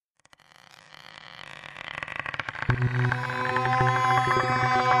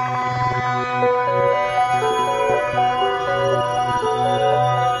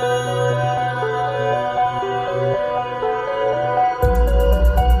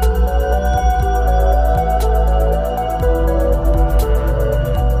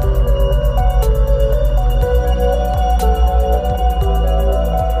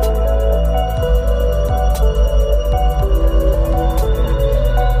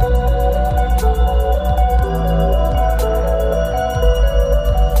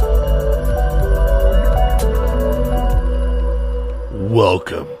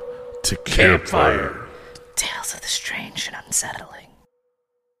Welcome to Campfire. Tales of the strange and unsettling.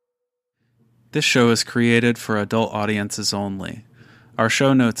 This show is created for adult audiences only. Our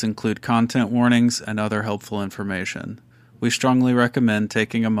show notes include content warnings and other helpful information. We strongly recommend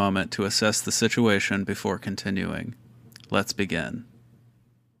taking a moment to assess the situation before continuing. Let's begin.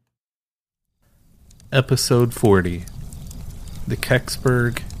 Episode 40. The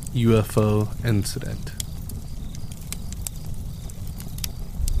Kecksburg UFO Incident.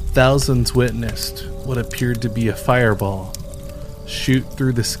 Thousands witnessed what appeared to be a fireball shoot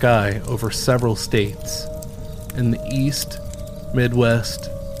through the sky over several states in the East, Midwest,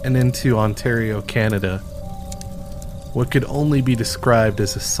 and into Ontario, Canada. What could only be described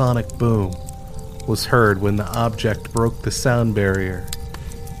as a sonic boom was heard when the object broke the sound barrier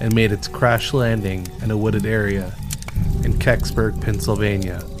and made its crash landing in a wooded area in Kecksburg,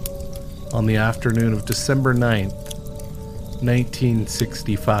 Pennsylvania, on the afternoon of December 9th,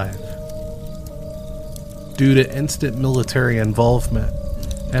 1965. Due to instant military involvement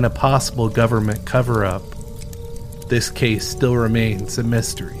and a possible government cover-up, this case still remains a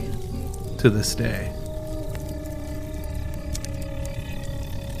mystery to this day.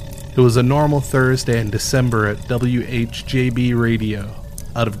 It was a normal Thursday in December at WHJB Radio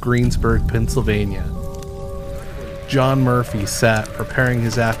out of Greensburg, Pennsylvania. John Murphy sat preparing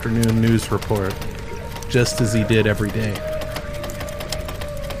his afternoon news report, just as he did every day.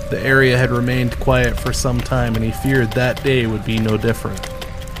 The area had remained quiet for some time, and he feared that day would be no different.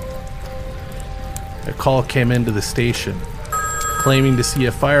 A call came into the station, claiming to see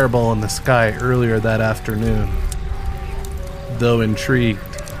a fireball in the sky earlier that afternoon. Though intrigued,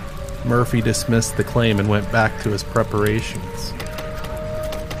 Murphy dismissed the claim and went back to his preparations.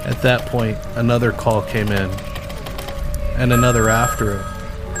 At that point, another call came in, and another after it,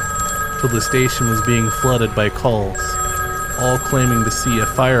 till the station was being flooded by calls, all claiming to see a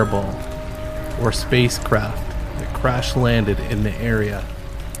fireball or spacecraft that crash-landed in the area.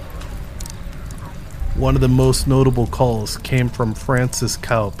 One of the most notable calls came from Frances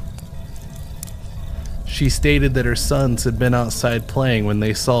Kaup. She stated that her sons had been outside playing when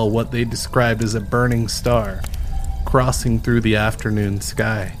they saw what they described as a burning star crossing through the afternoon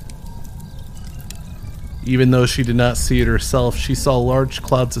sky. Even though she did not see it herself, she saw large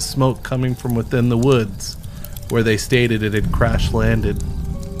clouds of smoke coming from within the woods, where they stated it had crash-landed.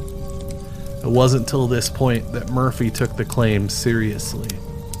 It wasn't till this point that Murphy took the claim seriously.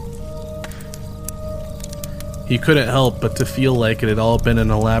 He couldn't help but to feel like it had all been an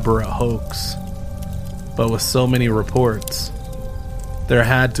elaborate hoax. But with so many reports, there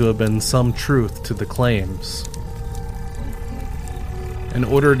had to have been some truth to the claims. In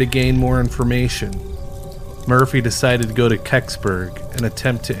order to gain more information, Murphy decided to go to Kecksburg and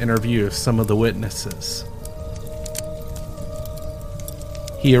attempt to interview some of the witnesses.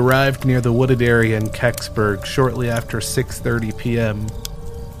 He arrived near the wooded area in Kecksburg shortly after 6:30 p.m.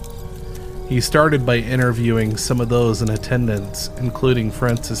 He started by interviewing some of those in attendance, including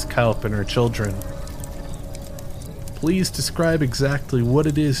Frances Kaup and her children. "Please describe exactly what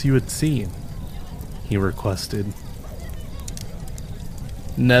it is you had seen," he requested.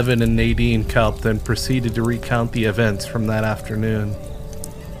 Nevin and Nadine Kaup then proceeded to recount the events from that afternoon.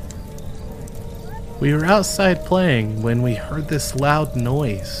 "We were outside playing when we heard this loud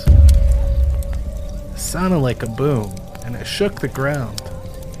noise. It sounded like a boom, and it shook the ground.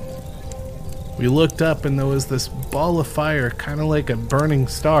 We looked up and there was this ball of fire, kind of like a burning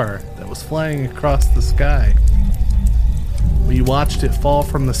star, that was flying across the sky. We watched it fall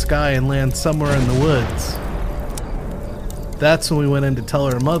from the sky and land somewhere in the woods. That's when we went in to tell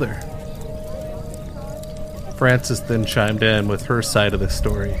her mother." Frances then chimed in with her side of the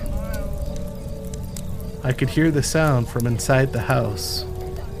story. "I could hear the sound from inside the house.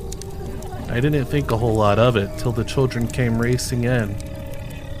 I didn't think a whole lot of it till the children came racing in.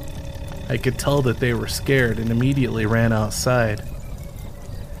 I could tell that they were scared and immediately ran outside.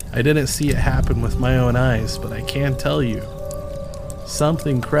 I didn't see it happen with my own eyes, but I can tell you,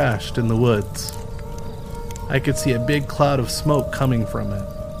 something crashed in the woods. I could see a big cloud of smoke coming from it.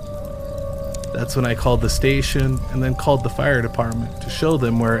 That's when I called the station and then called the fire department to show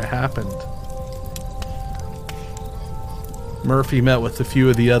them where it happened. Murphy met with a few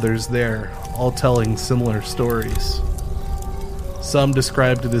of the others there, all telling similar stories. Some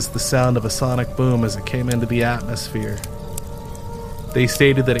described it as the sound of a sonic boom as it came into the atmosphere. They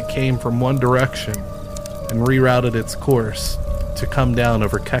stated that it came from one direction and rerouted its course to come down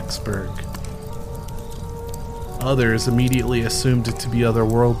over Kecksburg. Others immediately assumed it to be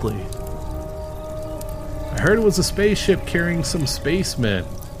otherworldly. "I heard it was a spaceship carrying some spacemen,"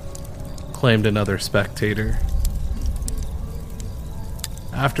 claimed another spectator.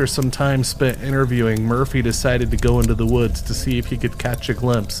 After some time spent interviewing, Murphy decided to go into the woods to see if he could catch a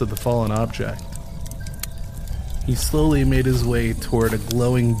glimpse of the fallen object. He slowly made his way toward a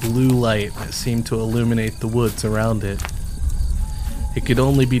glowing blue light that seemed to illuminate the woods around it. It could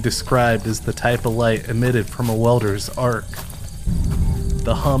only be described as the type of light emitted from a welder's arc.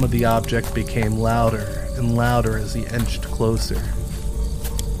 The hum of the object became louder and louder as he inched closer.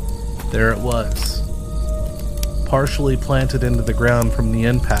 There it was. Partially planted into the ground from the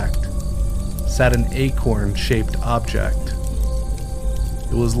impact sat an acorn-shaped object.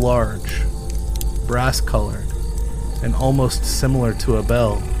 It was large, brass-colored, and almost similar to a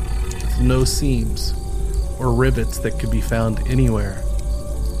bell, with no seams or rivets that could be found anywhere.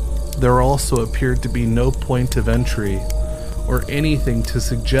 There also appeared to be no point of entry or anything to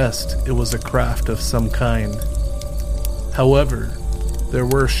suggest it was a craft of some kind. However, there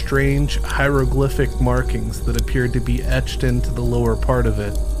were strange hieroglyphic markings that appeared to be etched into the lower part of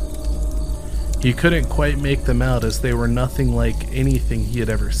it. He couldn't quite make them out as they were nothing like anything he had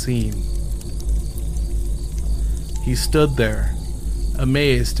ever seen. He stood there,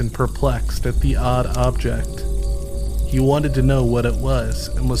 amazed and perplexed at the odd object. He wanted to know what it was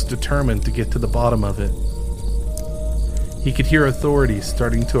and was determined to get to the bottom of it. He could hear authorities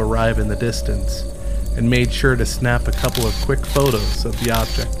starting to arrive in the distance, and made sure to snap a couple of quick photos of the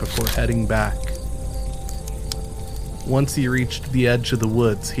object before heading back. Once he reached the edge of the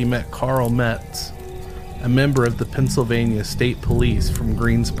woods, he met Carl Metz, a member of the Pennsylvania State Police from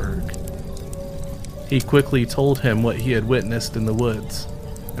Greensburg. He quickly told him what he had witnessed in the woods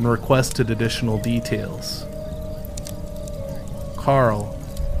and requested additional details. Carl,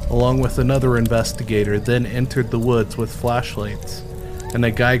 along with another investigator, then entered the woods with flashlights and a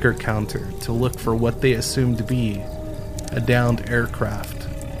Geiger counter to look for what they assumed to be a downed aircraft.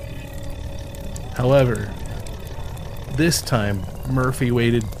 However, this time, Murphy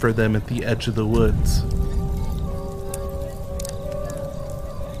waited for them at the edge of the woods.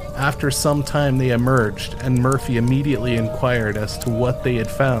 After some time they emerged, and Murphy immediately inquired as to what they had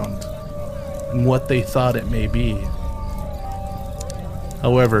found and what they thought it may be.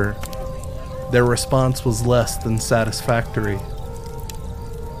 However, their response was less than satisfactory.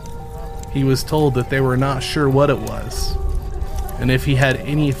 He was told that they were not sure what it was, and if he had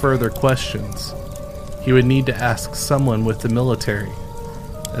any further questions, he would need to ask someone with the military,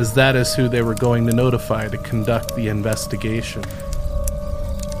 as that is who they were going to notify to conduct the investigation.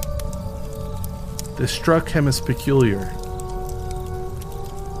 This struck him as peculiar.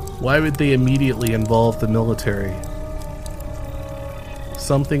 Why would they immediately involve the military?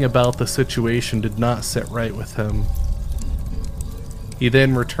 Something about the situation did not sit right with him. He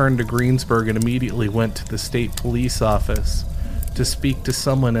then returned to Greensburg and immediately went to the state police office to speak to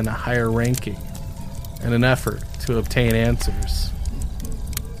someone in a higher ranking in an effort to obtain answers.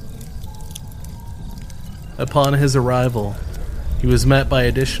 Upon his arrival, he was met by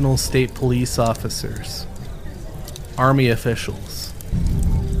additional state police officers, army officials,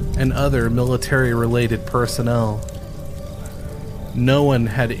 and other military-related personnel. No one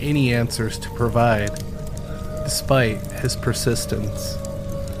had any answers to provide, despite his persistence.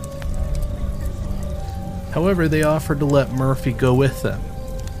 However, they offered to let Murphy go with them,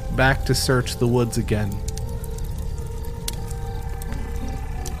 back to search the woods again.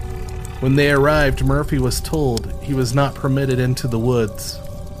 When they arrived, Murphy was told he was not permitted into the woods.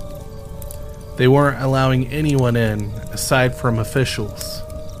 They weren't allowing anyone in, aside from officials.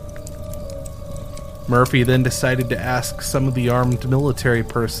 Murphy then decided to ask some of the armed military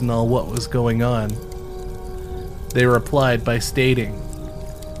personnel what was going on. They replied by stating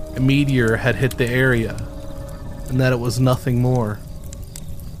a meteor had hit the area, and that it was nothing more.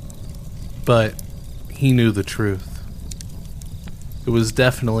 But he knew the truth. It was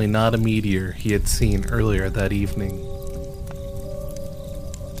definitely not a meteor he had seen earlier that evening.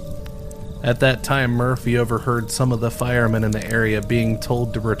 At that time, Murphy overheard some of the firemen in the area being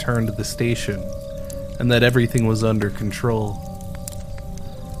told to return to the station, and that everything was under control.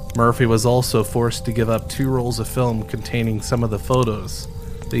 Murphy was also forced to give up 2 rolls of film containing some of the photos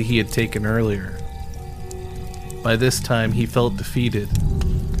that he had taken earlier. By this time, he felt defeated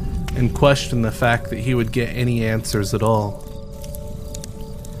and questioned the fact that he would get any answers at all.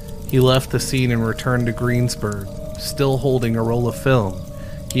 He left the scene and returned to Greensburg, still holding a roll of film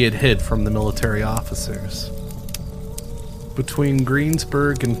he had hid from the military officers. Between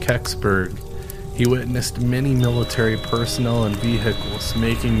Greensburg and Kecksburg, he witnessed many military personnel and vehicles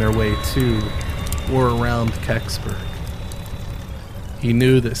making their way to or around Kecksburg. He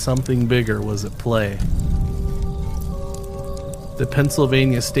knew that something bigger was at play. The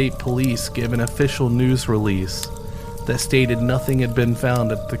Pennsylvania State Police gave an official news release that stated nothing had been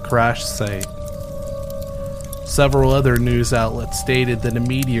found at the crash site. Several other news outlets stated that a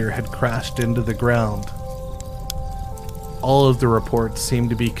meteor had crashed into the ground. All of the reports seemed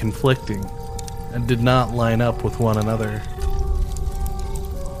to be conflicting and did not line up with one another.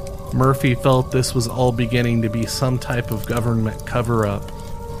 Murphy felt this was all beginning to be some type of government cover-up.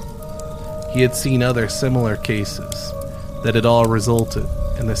 He had seen other similar cases that had all resulted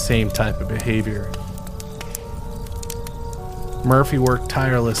in the same type of behavior. Murphy worked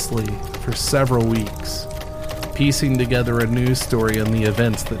tirelessly for several weeks, piecing together a news story on the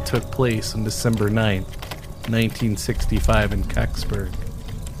events that took place on December 9th, 1965 in Kecksburg.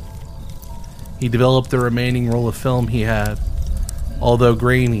 He developed the remaining roll of film he had. Although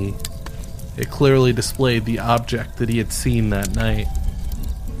grainy, it clearly displayed the object that he had seen that night.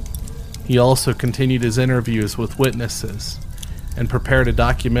 He also continued his interviews with witnesses and prepared a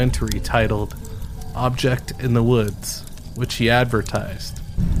documentary titled Object in the Woods, which he advertised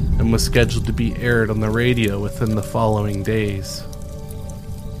and was scheduled to be aired on the radio within the following days.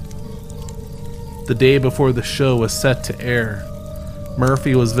 The day before the show was set to air,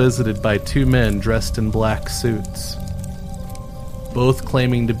 Murphy was visited by two men dressed in black suits, both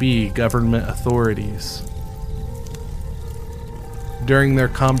claiming to be government authorities. During their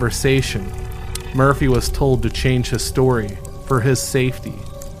conversation, Murphy was told to change his story for his safety.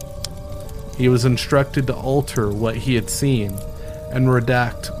 He was instructed to alter what he had seen and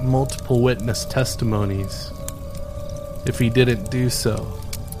redact multiple witness testimonies. If he didn't do so,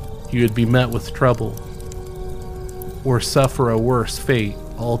 he would be met with trouble or suffer a worse fate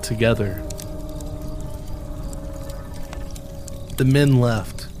altogether. The men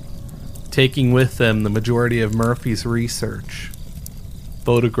left, taking with them the majority of Murphy's research,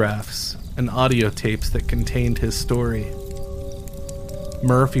 photographs, and audio tapes that contained his story.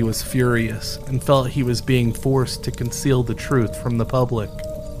 Murphy was furious and felt he was being forced to conceal the truth from the public.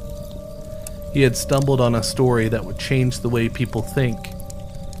 He had stumbled on a story that would change the way people think,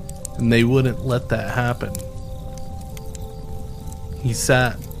 and they wouldn't let that happen. He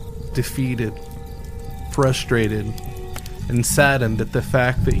sat, defeated, frustrated, and saddened at the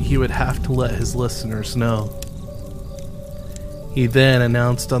fact that he would have to let his listeners know. He then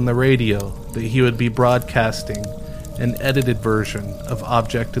announced on the radio that he would be broadcasting an edited version of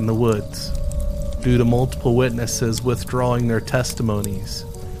Object in the Woods, due to multiple witnesses withdrawing their testimonies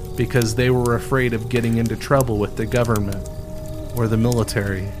because they were afraid of getting into trouble with the government or the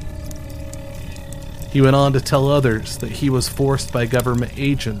military. He went on to tell others that he was forced by government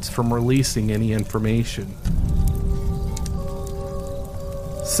agents from releasing any information.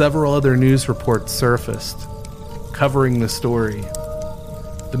 Several other news reports surfaced, covering the story.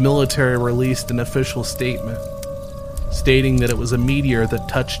 The military released an official statement, stating that it was a meteor that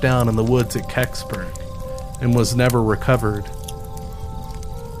touched down in the woods at Kecksburg and was never recovered.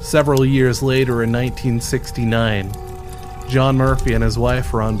 Several years later in 1969, John Murphy and his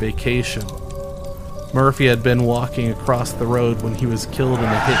wife were on vacation. Murphy had been walking across the road when he was killed in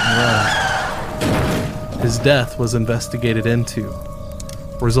a hit and run. His death was investigated into,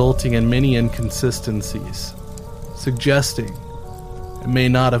 resulting in many inconsistencies, suggesting it may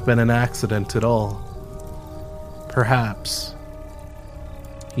not have been an accident at all. Perhaps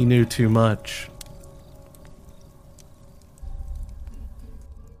he knew too much.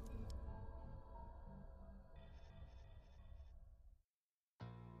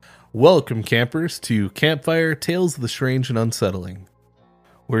 Welcome, campers, to Campfire Tales of the Strange and Unsettling.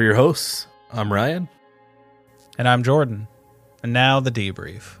 We're your hosts. I'm Ryan. And I'm Jordan. And now the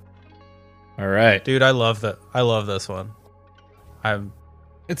debrief. All right. Dude, I love that. I love this one.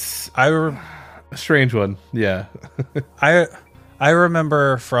 It's a strange one. Yeah. I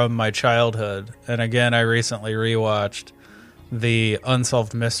remember from my childhood, and again, I recently rewatched the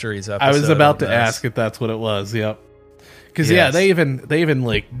Unsolved Mysteries episode. I was about to ask if that's what it was. Yep. Because yes. they even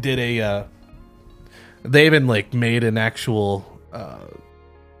like did a they even like made an actual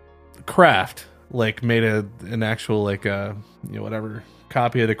craft, like made an actual like whatever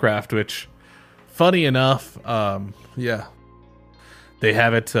copy of the craft. Which, funny enough, they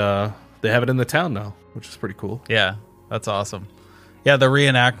have it in the town now, which is pretty cool. Yeah, that's awesome. Yeah, the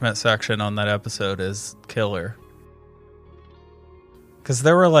reenactment section on that episode is killer. Because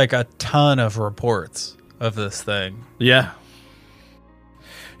there were like a ton of reports of this thing. Yeah.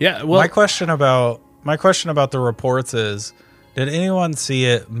 Yeah, well, my question about the reports is, did anyone see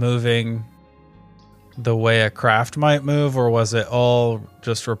it moving the way a craft might move, or was it all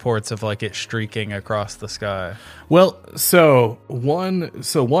just reports of like it streaking across the sky? well, so one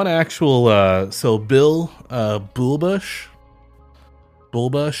actual Bill Bullbush,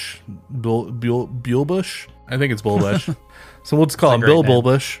 I think it's Bullbush. So we'll just call him Bill name.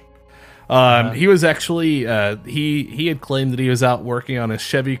 Bullbush. He was actually he had claimed that he was out working on a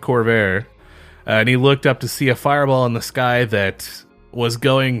Chevy Corvair, and he looked up to see a fireball in the sky that was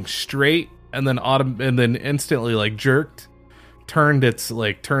going straight, and then instantly like jerked, turned its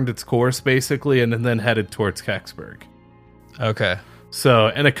course basically, and then headed towards Kecksburg. Okay. So,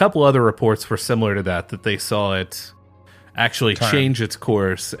 and a couple other reports were similar to that they saw it actually change its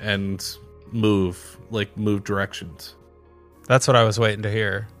course and move directions. That's what I was waiting to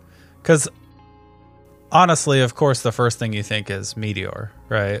hear. Because honestly, of course, the first thing you think is meteor,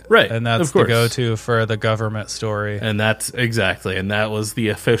 right? Right, And that's of course. the go-to for the government story. And that was the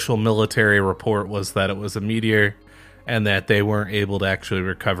official military report, was that it was a meteor and that they weren't able to actually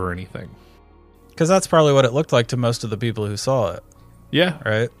recover anything. Because that's probably what it looked like to most of the people who saw it, Yeah.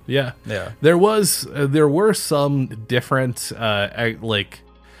 right? Yeah. Yeah. There were some different,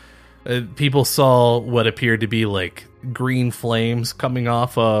 people saw what appeared to be like green flames coming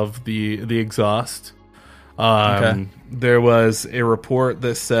off of the exhaust. Okay. There was a report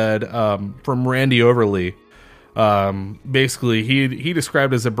that said, from Randy Overly, basically he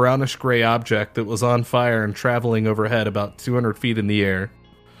described as a brownish gray object that was on fire and traveling overhead about 200 feet in the air.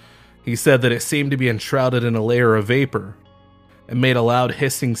 He said that it seemed to be enshrouded in a layer of vapor and made a loud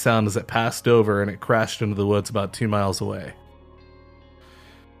hissing sound as it passed over, and it crashed into the woods about 2 miles away.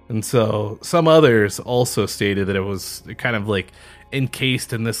 And so some others also stated that it was kind of like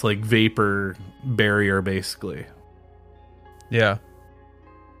encased in this like vapor barrier, basically. Yeah.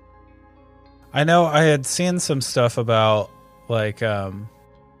 I know I had seen some stuff about like at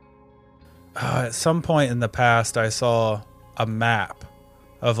some point in the past I saw a map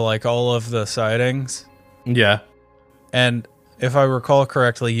of like all of the sightings. Yeah. And if I recall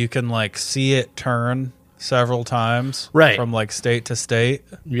correctly, you can like see it turn several times, right, from like state to state.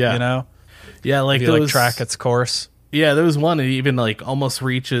 Yeah. You know? Yeah, like if you like track its course. Yeah, there was one that even like almost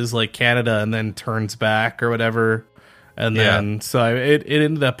reaches like Canada and then turns back or whatever. And then so it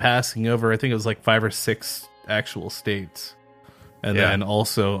ended up passing over, I think it was like 5 or 6 actual states. And then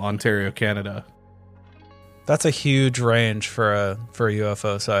also Ontario, Canada. That's a huge range for a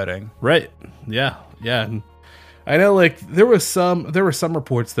UFO sighting. Right. Yeah. Yeah. And I know like there were some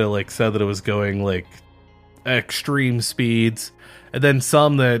reports that like said that it was going like extreme speeds, and then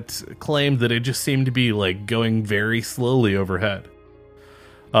some that claimed that it just seemed to be like going very slowly overhead.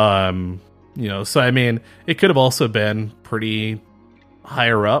 So I mean, it could have also been pretty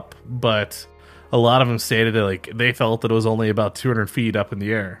higher up, but a lot of them stated that like they felt that it was only about 200 feet up in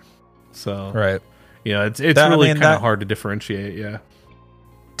the air. So right. It's really kind of hard to differentiate. Yeah.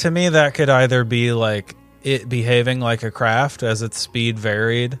 To me, that could either be like it behaving like a craft as its speed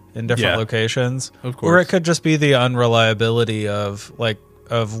varied in different locations, of course, or it could just be the unreliability of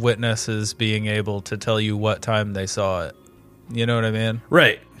witnesses being able to tell you what time they saw it. You know what I mean?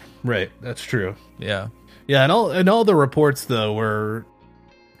 Right. That's true. Yeah. Yeah, and all the reports though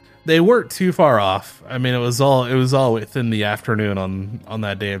weren't too far off. I mean, it was all within the afternoon on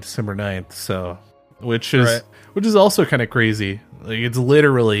that day of December 9th. So, which is also kind of crazy. Like it's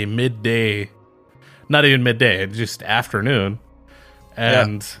literally midday. Not even midday, just afternoon,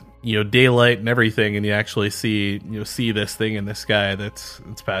 and daylight and everything, and you actually see this thing in the sky that's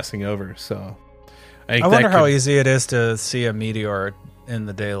passing over. So I wonder how easy it is to see a meteor in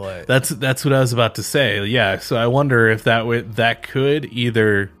the daylight. That's what I was about to say. Yeah, so I wonder if that could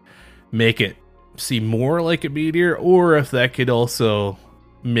either make it seem more like a meteor, or if that could also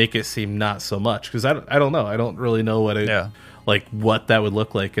make it seem not so much. Because I don't know. I don't really know what what that would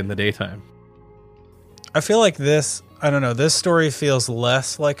look like in the daytime. I feel like this story feels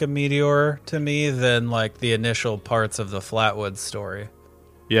less like a meteor to me than like the initial parts of the Flatwoods story.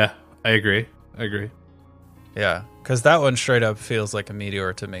 Yeah, I agree. Yeah, because that one straight up feels like a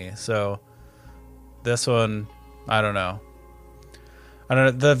meteor to me. So this one, I don't know.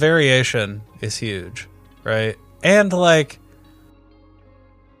 The variation is huge, right? And like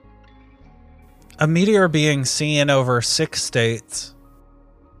a meteor being seen over 6 states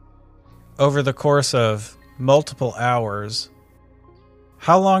over the course of multiple hours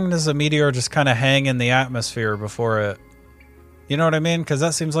how long does a meteor just kind of hang in the atmosphere before it? You know what I mean? Because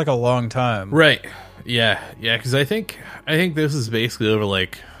that seems like a long time. Right. Yeah. Because I think this is basically over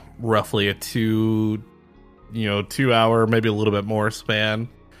like roughly a 2 hour, maybe a little bit more span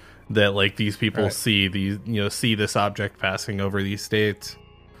that like these people see this object passing over these states.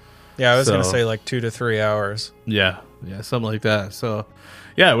 Yeah, I was going to say like 2 to 3 hours. Yeah, something like that. So,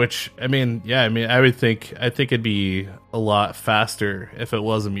 I would think it'd be a lot faster if it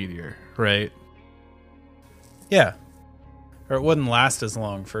was a meteor, right? Yeah. Or it wouldn't last as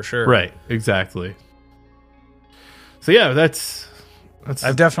long for sure. Right, exactly. So yeah, that's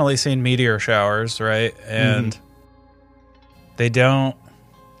I've definitely seen meteor showers, right? And they don't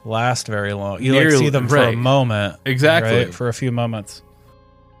last very long. You see them for a moment. Exactly. Right? For a few moments.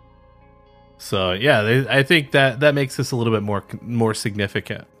 So yeah, I think that makes this a little bit more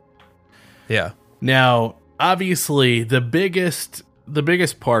significant. Yeah. Now, obviously, the biggest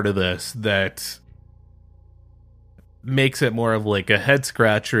part of this that makes it more of like a head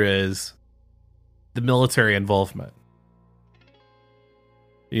scratcher is the military involvement.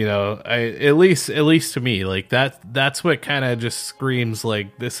 At least to me, like that's what kind of just screams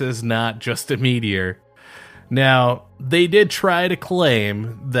like this is not just a meteor. Now, they did try to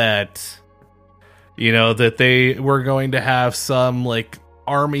claim that that they were going to have some like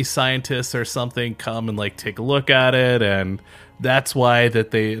army scientists or something come and like take a look at it, and that's why like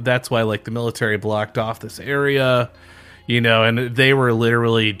the military blocked off this area, and they were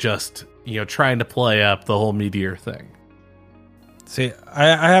literally just trying to play up the whole meteor thing. See,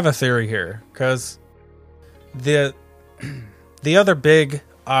 I have a theory here, because the other big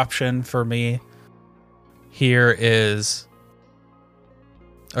option for me here is,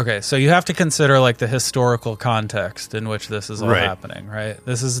 okay, so you have to consider like the historical context in which this is all happening, right?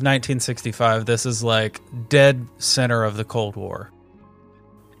 This is 1965. This is like dead center of the Cold War.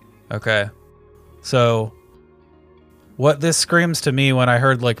 Okay. So what this screams to me when I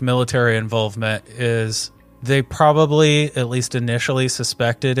heard like military involvement is they probably, at least initially,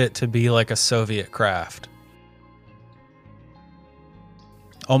 suspected it to be like a Soviet craft.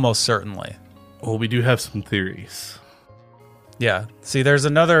 Almost certainly. Well, we do have some theories. Yeah. See, there's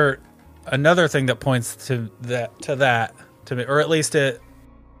another thing that points to that to me, or at least it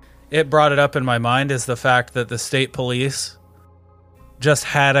brought it up in my mind, is the fact that the state police just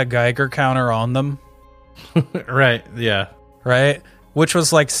had a Geiger counter on them. Right. Yeah. Right? Which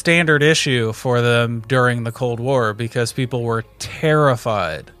was like standard issue for them during the Cold War, because people were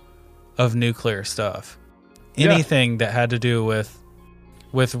terrified of nuclear stuff. Anything that had to do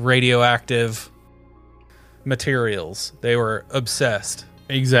with radioactive materials, they were obsessed.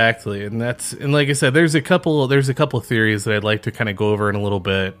 Exactly. And like I said, there's a couple of theories that I'd like to kind of go over in a little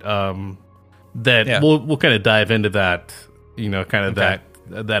bit, we'll kind of dive into that,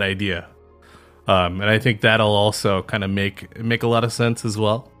 that idea. And I think that'll also kind of make a lot of sense as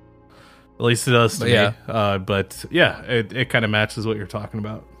well. At least it does to me. It kind of matches what you're talking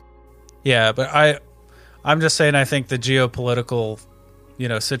about. Yeah, but I'm just saying, I think the geopolitical,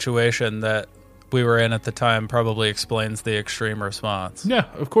 situation that we were in at the time probably explains the extreme response. Yeah,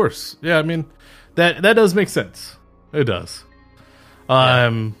 of course. Yeah, I mean, that does make sense. It does.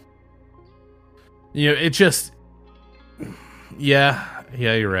 It just,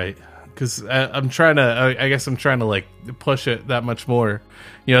 you're right. Because I'm trying to like push it that much more,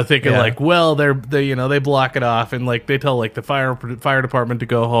 thinking like, well, they block it off, and like they tell like the fire department to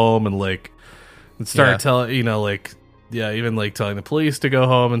go home, and like start telling even like telling the police to go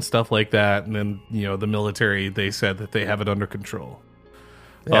home and stuff like that, and then the military, they said that they have it under control.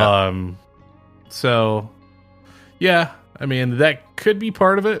 So yeah, I mean, that could be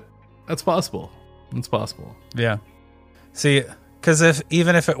part of it. That's possible. It's possible. Yeah. See, because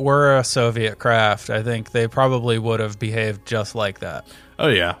even if it were a Soviet craft, I think they probably would have behaved just like that. Oh,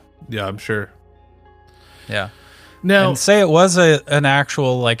 yeah. Yeah, I'm sure. Yeah. Now, and say it was an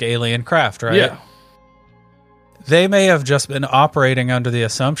actual like alien craft, right? Yeah. They may have just been operating under the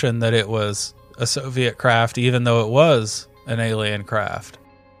assumption that it was a Soviet craft, even though it was an alien craft.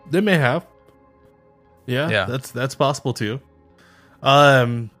 They may have. Yeah. That's possible too.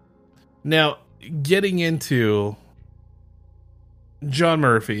 Now, getting into John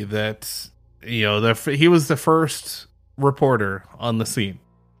Murphy, that he was the first reporter on the scene,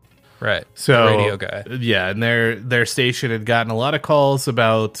 right? So the radio guy, and their station had gotten a lot of calls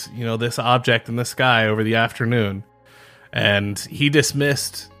about this object in the sky over the afternoon, and he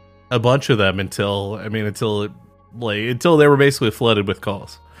dismissed a bunch of them until they were basically flooded with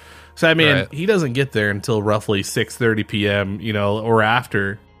calls. So I mean, he doesn't get there until roughly 6:30 p.m. Or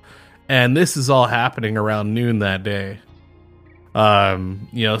after, and this is all happening around noon that day.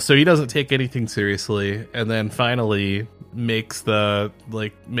 So he doesn't take anything seriously, and then finally makes the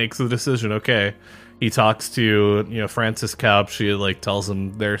decision. Okay, he talks to Frances Kaup. She tells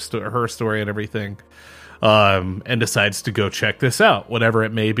him her story and everything, and decides to go check this out, whatever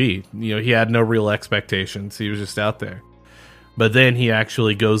it may be. He had no real expectations. He was just out there, but then he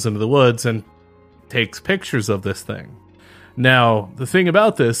actually goes into the woods and takes pictures of this thing. Now, the thing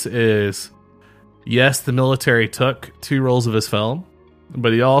about this is, yes, the military took 2 rolls of his film,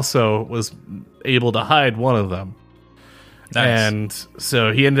 but he also was able to hide one of them. Nice. And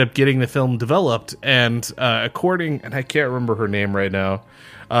so he ended up getting the film developed, and and I can't remember her name right now,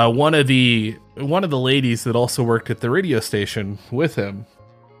 one of the ladies that also worked at the radio station with him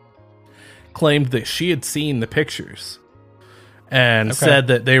claimed that she had seen the pictures and said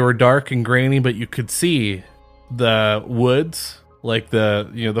that they were dark and grainy, but you could see the woods,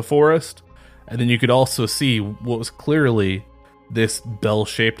 the forest, and then you could also see what was clearly this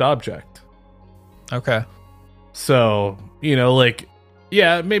bell-shaped object. Okay. So, maybe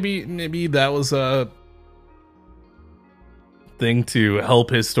that was a thing to help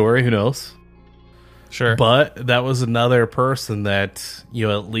his story, who knows? Sure. But that was another person that,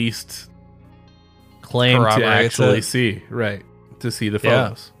 at least claimed to actually see, right, to see the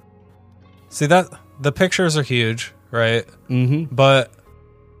photos. See, that the pictures are huge, right? Mm-hmm. But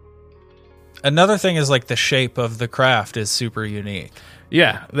another thing is the shape of the craft is super unique.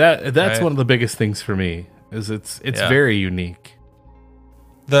 Yeah, that's right? one of the biggest things for me, is it's very unique.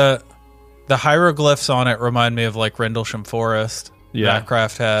 The hieroglyphs on it remind me of Rendlesham Forest. Yeah. That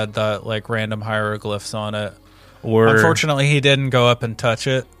craft had the random hieroglyphs on it. Or unfortunately, he didn't go up and touch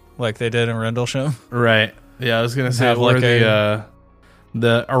it like they did in Rendlesham. Right. Yeah, I was gonna say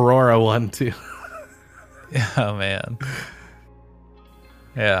the Aurora one too. Oh man.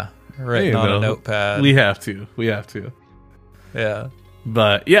 Yeah. Written on a notepad. We have to. Yeah.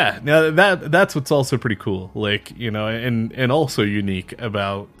 But yeah, now that's what's also pretty cool. And also unique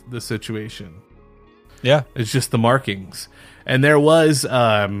about the situation. Yeah. It's just the markings. And there was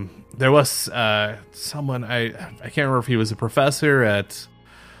someone, I can't remember if he was a professor at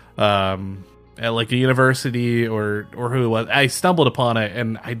a university or who it was. I stumbled upon it,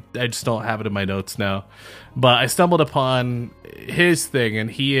 and I just don't have it in my notes now. But I stumbled upon his thing, and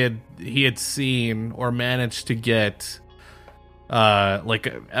he had seen or managed to get a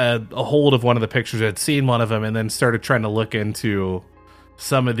hold of one of the pictures. I'd seen one of them, and then started trying to look into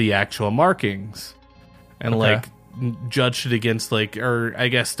some of the actual markings, and judged it against or I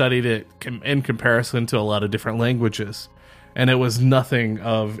guess studied it in comparison to a lot of different languages, and it was nothing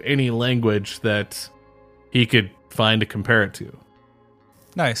of any language that he could find to compare it to.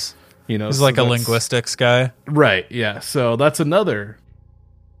 Nice. He's a linguistics guy. Right, yeah. So that's another,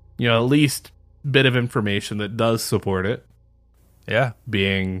 at least bit of information that does support it. Yeah.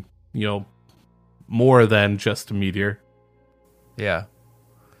 Being, more than just a meteor. Yeah.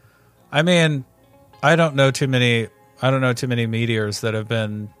 I mean, I don't know too many meteors that have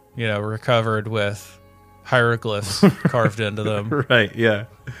been, recovered with hieroglyphs carved into them. Right, yeah.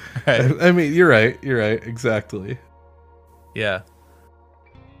 Right. I mean, you're right, exactly. Yeah.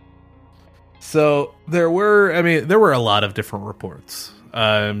 So there were a lot of different reports.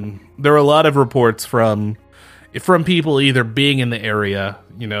 There were a lot of reports from people either being in the area,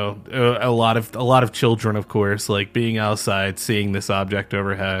 a lot of children, of course, being outside, seeing this object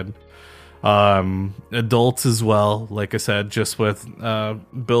overhead. Adults as well, like I said, just with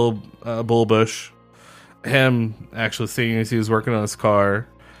Bill Bullbush, him actually seeing as he was working on his car.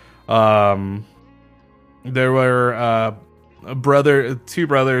 There were two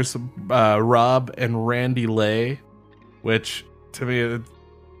brothers, Rob and Randy Lay, which to me,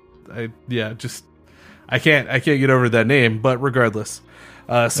 I can't get over that name, but regardless.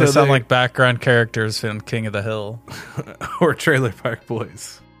 So they sound like background characters in King of the Hill. Or Trailer Park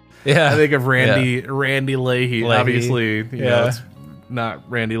Boys. Yeah. I think of Randy Leahy. Obviously, it's not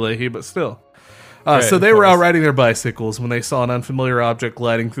Randy Leahy, but still. Right, so they were out riding their bicycles when they saw an unfamiliar object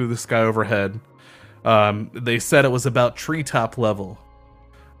gliding through the sky overhead. They said it was about treetop level.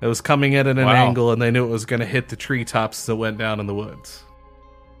 It was coming in at an angle, and they knew it was going to hit the treetops as it went down in the woods.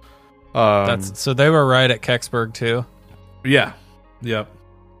 So they were right at Kecksburg too? Yeah. Yep.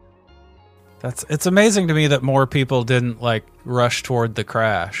 It's amazing to me that more people didn't rush toward the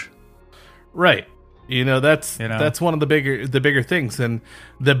crash. Right. That's one of the bigger things, and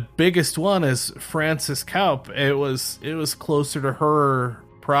the biggest one is Frances Kaup. It was closer to her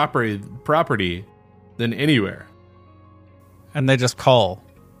property than anywhere. And they just call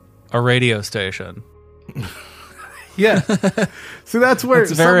a radio station. Yeah. So that's where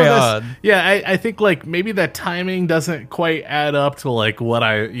It's very some of odd. this, yeah, I think like maybe that timing doesn't quite add up to like what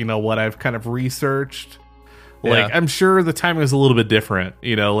I've kind of researched. Like Yeah. I'm sure the timing is a little bit different,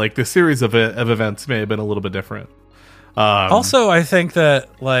 like the series of events may have been a little bit different. Also, I think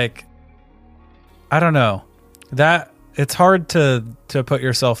that, like, I don't know, that it's hard to put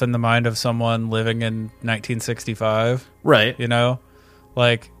yourself in the mind of someone living in 1965, right.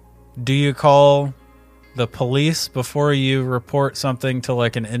 Like, do you call the police before you report something to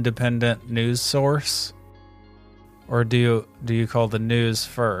like an independent news source, or do you call the news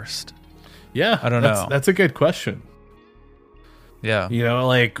first? Yeah, I don't know. That's a good question. Yeah.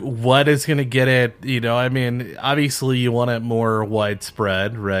 Like what is going to get it, I mean, obviously you want it more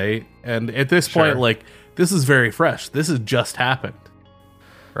widespread, right? And at this point, Sure. like, this is very fresh. This has just happened.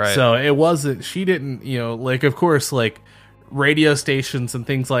 Right. So it wasn't, she didn't, like, of course, like, radio stations and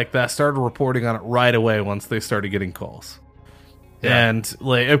things like that started reporting on it right away once they started getting calls. Yeah. And,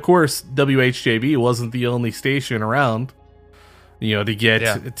 like, of course, WHJB wasn't the only station around,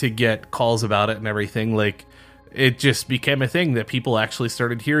 to get calls about it and everything. Like, it just became a thing that people actually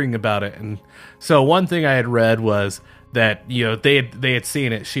started hearing about it. And so one thing I had read was that, they had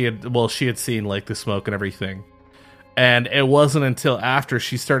seen it. She had seen like the smoke and everything. And it wasn't until after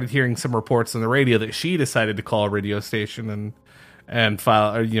she started hearing some reports on the radio that she decided to call a radio station and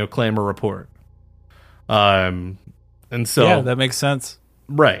file, or, claim a report. And so, yeah, that makes sense.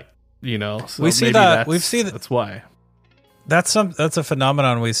 right. So We see maybe that- we've seen that's why. That's a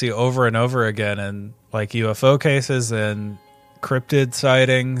phenomenon we see over and over again in like UFO cases and cryptid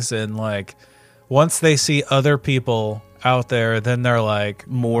sightings, and like once they see other people out there, then they're like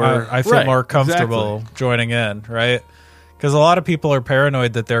I feel right, more comfortable exactly. joining in, right? Because a lot of people are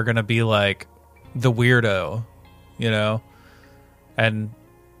paranoid that they're going to be like the weirdo, and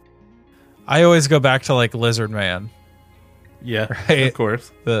I always go back to like Lizard Man, Yeah, Right. of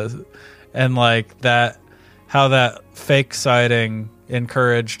course. and like that, how that fake sighting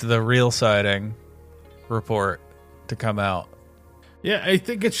encouraged the real sighting report to come out. Yeah, I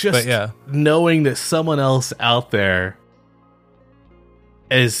think it's just But yeah. knowing that someone else out there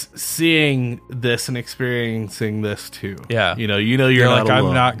is seeing this and experiencing this too. Yeah. you're You're not like, I'm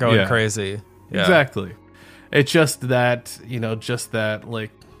alone. not going Yeah. crazy. Yeah. Exactly. It's just that,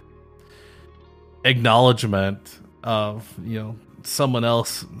 like acknowledgement of, someone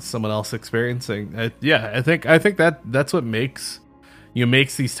else experiencing it. Yeah, I think that's what makes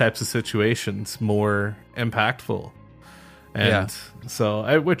these types of situations more impactful. And so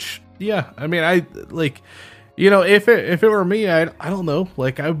I mean, I like, if it were me, I don't know,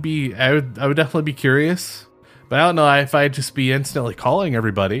 like I would definitely be curious, but I don't know if I'd just be instantly calling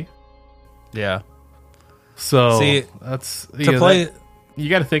everybody. Yeah. So See, that's To play you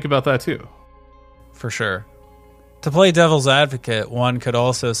got to think about that too. for sure. To play devil's advocate, one could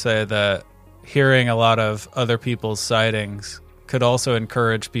also say that hearing a lot of other people's sightings could also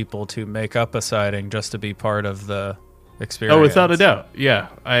encourage people to make up a sighting just to be part of the experience. Oh, without a doubt. Yeah,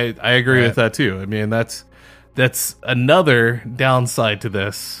 I agree Right. with that too. I mean, that's another downside to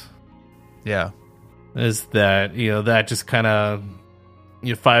this, Yeah. is that, that just kind of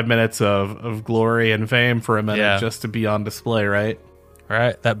 5 minutes of glory and fame for a minute Yeah. just to be on display, right?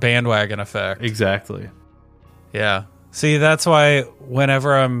 Right. That bandwagon effect. Exactly. Yeah. See, that's why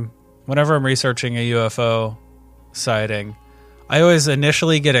whenever I'm researching a UFO sighting, I always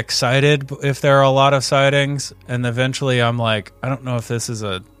initially get excited if there are a lot of sightings, and eventually I'm like, I don't know if this is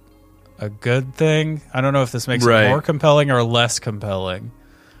a good thing. I don't know if this makes Right. it more compelling or less compelling.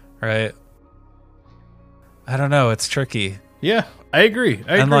 Right? I don't know, it's tricky. Yeah, I agree.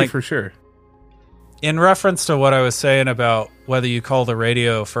 I agree for sure. In reference to what I was saying about whether you call the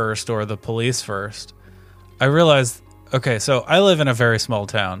radio first or the police first, I realized, okay, so I live in a very small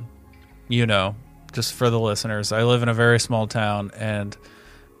town. Just for the listeners, I live in a very small town, and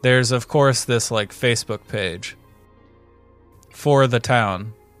there's, of course, this like Facebook page for the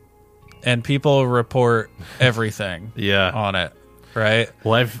town, and people report everything Yeah. on it, right?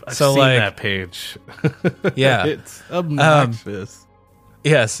 Well, I've So, seen like- that page. Yeah. It's obnoxious.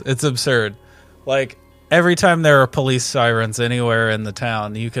 Yes, it's absurd. Like, every time there are police sirens anywhere in the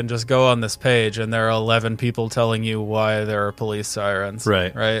town, you can just go on this page and there are 11 people telling you why there are police sirens.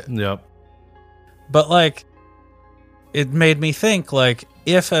 Right. Right? Yep. But, like, it made me think, like,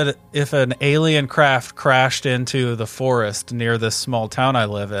 if an alien craft crashed into the forest near this small town I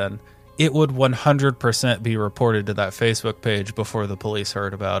live in, it would 100% be reported to that Facebook page before the police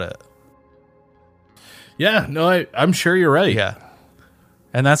heard about it. Yeah, no, I'm sure you're right. Yeah.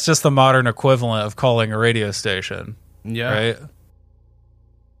 And that's just the modern equivalent of calling a radio station. Yeah. Right?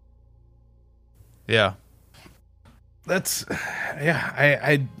 Yeah. that's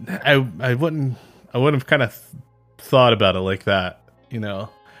yeah. I wouldn't have kind of thought about it like that,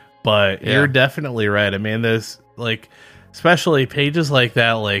 But you're definitely right. I mean, there's like, especially pages like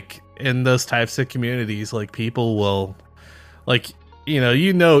that, like in those types of communities, like people will, like,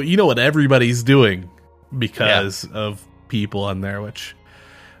 you know what everybody's doing because of people on there, which,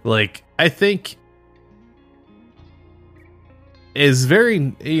 like, I think is very,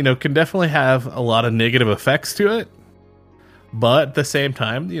 can definitely have a lot of negative effects to it. But at the same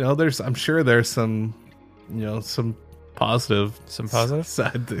time, I'm sure there's some positive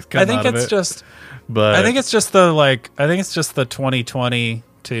side that come out of it. But I think it's just the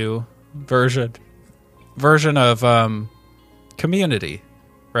 2022 version of community,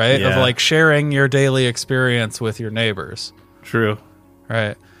 right? Yeah. Of like sharing your daily experience with your neighbors. True.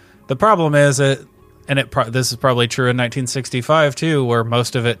 Right. The problem is this is probably true in 1965 too, where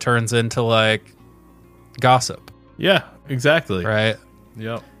most of it turns into like gossip. Yeah, exactly. Right.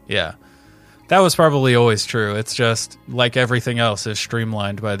 Yep. Yeah. That was probably always true. It's just like everything else is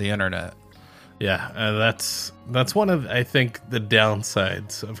streamlined by the internet. Yeah, that's one of, I think, the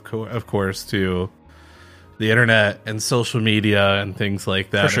downsides of course to the internet and social media and things like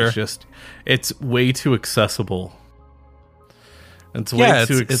that. For sure. It's way too accessible. It's way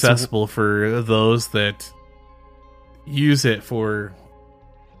too accessible for those that use it for,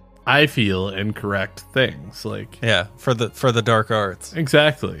 I feel, incorrect things. Like, for the dark arts.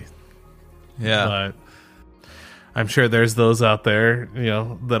 Exactly. Yeah. But I'm sure there's those out there,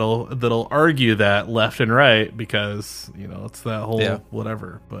 that'll argue that left and right because, it's that whole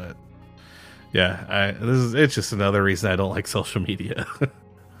whatever. But yeah, it's just another reason I don't like social media.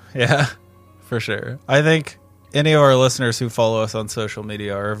 Yeah, for sure. I think any of our listeners who follow us on social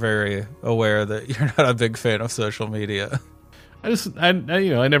media are very aware that you're not a big fan of social media. I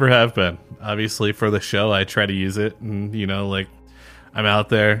never have been. Obviously, for the show, I try to use it, and like, I'm out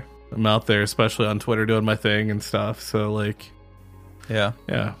there, especially on Twitter, doing my thing and stuff. So, like, yeah,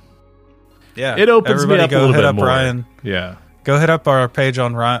 it opens me up a little bit more. Ryan. Yeah, go hit up our page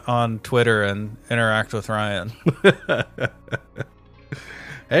on Twitter and interact with Ryan.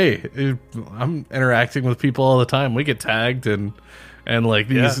 Hey, I'm interacting with people all the time. We get tagged and like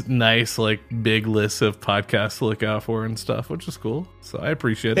these nice, like, big lists of podcasts to look out for and stuff, which is cool. So I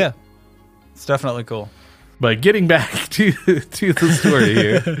appreciate it. Yeah, it's definitely cool. But getting back to the story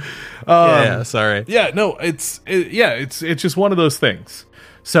here. Sorry. Yeah, no, it's just one of those things.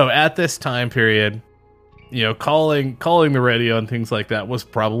 So at this time period, calling the radio and things like that was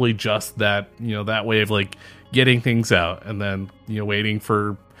probably just that, that way of like getting things out, and then waiting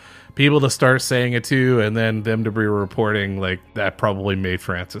for people to start saying it too, and then them to be reporting. Like, that probably made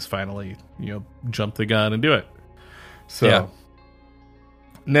Francis finally jump the gun and do it. So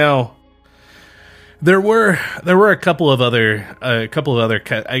now there were a couple of other I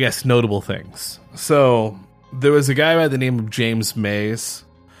guess notable things. So there was a guy by the name of James Mays.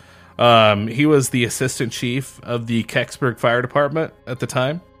 He was the assistant chief of the Kecksburg Fire Department at the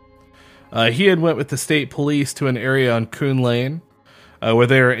time. He had went with the state police to an area on Coon Lane, where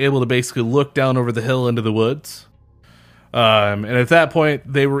they were able to basically look down over the hill into the woods. And at that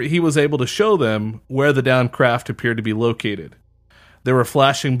point, he was able to show them where the downed craft appeared to be located. There were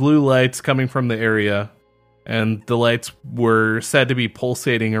flashing blue lights coming from the area, and the lights were said to be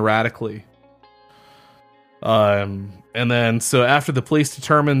pulsating erratically. And then, so after the police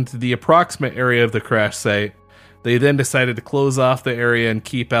determined the approximate area of the crash site, they then decided to close off the area and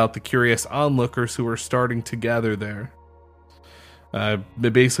keep out the curious onlookers who were starting to gather there.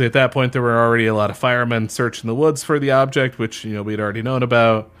 But basically, at that point, there were already a lot of firemen searching the woods for the object, which we'd already known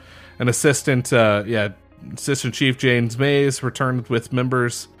about. An Assistant Chief James Mays returned with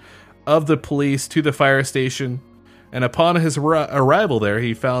members of the police to the fire station, and upon his arrival there,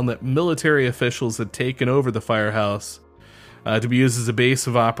 he found that military officials had taken over the firehouse to be used as a base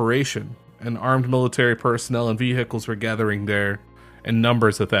of operation, and armed military personnel and vehicles were gathering there in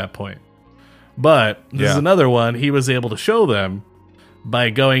numbers at that point. But this is another one he was able to show them by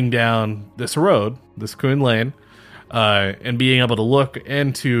going down this road, this Coon Lane, and being able to look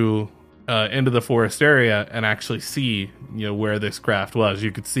into the forest area and actually see, where this craft was.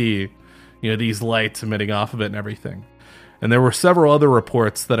 You could see, these lights emitting off of it and everything. And there were several other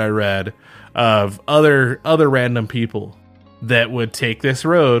reports that I read of other random people that would take this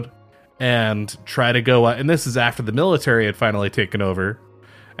road and try to go, and this is after the military had finally taken over,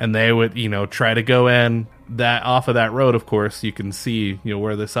 and they would, try to go in that off of that road. Of course, you can see,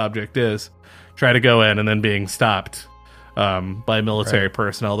 where this object is, try to go in and then being stopped by military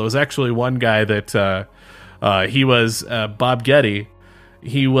personnel. There was actually one guy that he was Bob Getty.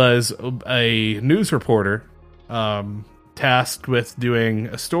 He was a news reporter tasked with doing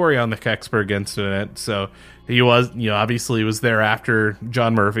a story on the Kecksburg incident. So he was, obviously was there after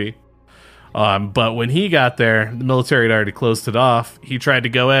John Murphy. But when he got there, the military had already closed it off. He tried to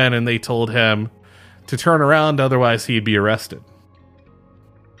go in, and they told him to turn around, otherwise he'd be arrested.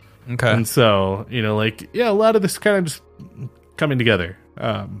 Okay. And so, a lot of this kind of just coming together.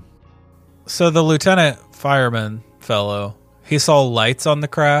 So the lieutenant fireman fellow, he saw lights on the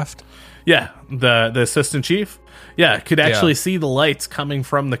craft? Yeah, the assistant chief, could actually see the lights coming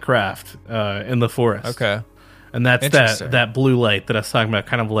from the craft in the forest. Okay. And that's that blue light that I was talking about,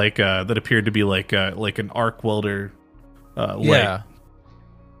 kind of like that appeared to be like an arc welder light. Yeah.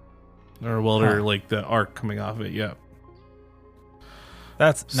 Or a welder, like the arc coming off of it, yeah.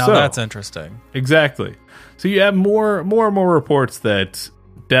 That's interesting. Exactly. So you have more and more reports that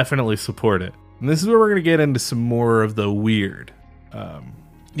definitely support it. And this is where we're going to get into some more of the weird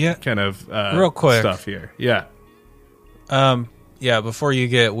kind of real quick stuff here. Yeah. Before you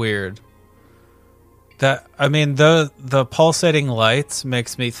get weird. The pulsating lights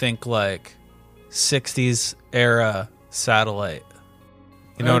makes me think like 60s era satellite.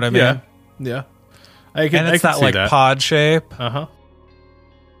 You know what I mean? Yeah. And it's that like pod shape. Uh-huh.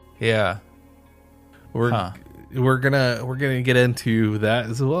 Yeah. We're gonna get into that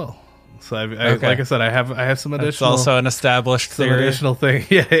as well. So like I said, I have some additional. It's also an established theory. Additional thing.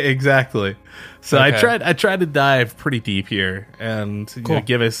 Yeah, exactly. So okay. I tried to dive pretty deep here and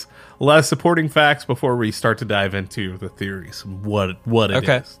give us a lot of supporting facts before we start to dive into the theories, what it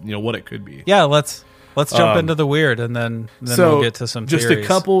is, what it could be. Yeah, let's jump into the weird, and then we'll get to some just theories.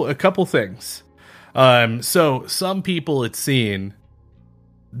 a couple things. So some people had seen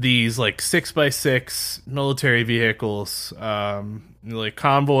these like 6x6 military vehicles, like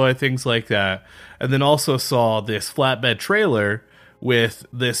convoy, things like that, and then also saw this flatbed trailer with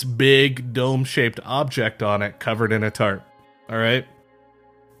this big dome-shaped object on it covered in a tarp. All right?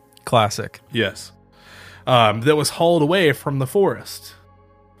 Classic. Yes. That was hauled away from the forest.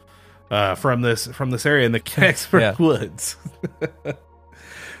 From this area in the Kecksburg Woods.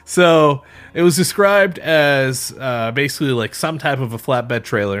 So it was described as basically like some type of a flatbed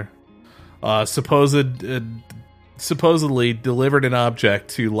trailer. Supposedly delivered an object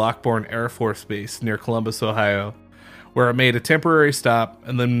to Lockbourne Air Force Base near Columbus, Ohio, where it made a temporary stop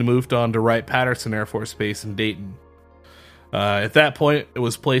and then moved on to Wright-Patterson Air Force Base in Dayton. At that point, it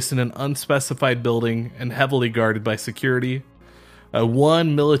was placed in an unspecified building and heavily guarded by security.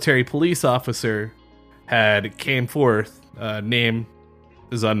 One military police officer came forth, name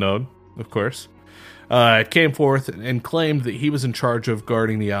is unknown, of course, came forth and claimed that he was in charge of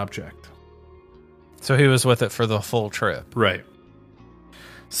guarding the object. So he was with it for the full trip. Right.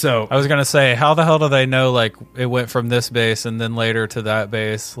 So I was going to say, how the hell do they know, like, it went from this base and then later to that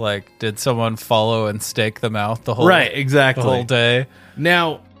base? Like, did someone follow and stake them out the whole exactly the whole day?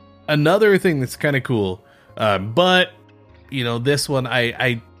 Now, another thing that's kind of cool, but, this one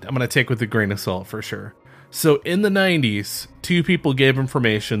I'm going to take with a grain of salt for sure. So in the 90s, two people gave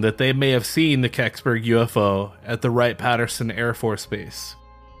information that they may have seen the Kecksburg UFO at the Wright-Patterson Air Force Base.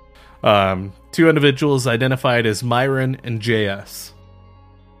 Two individuals identified as Myron and JS.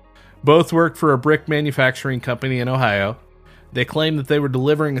 Both worked for a brick manufacturing company in Ohio. They claimed that they were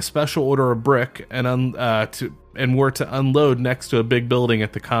delivering a special order of brick and were to unload next to a big building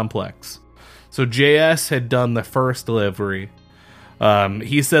at the complex. So JS had done the first delivery.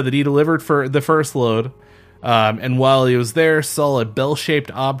 He said that he delivered for the first load, and while he was there, saw a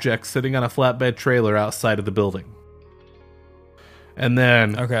bell-shaped object sitting on a flatbed trailer outside of the building. And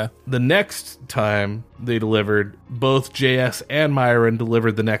then the next time they delivered, both JS and Myron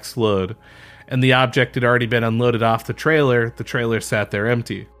delivered the next load, and the object had already been unloaded off the trailer. The trailer sat there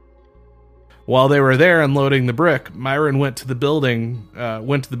empty. While they were there unloading the brick, Myron went to the building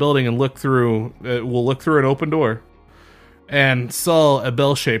and looked through an open door, and saw a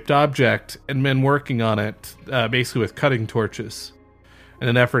bell-shaped object and men working on it, basically with cutting torches, in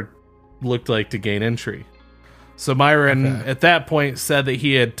an effort looked like to gain entry. So Myron, at that point, said that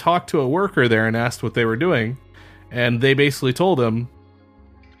he had talked to a worker there and asked what they were doing, and they basically told him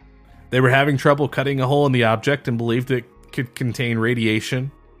they were having trouble cutting a hole in the object and believed it could contain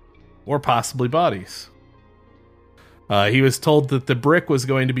radiation or possibly bodies. He was told that the brick was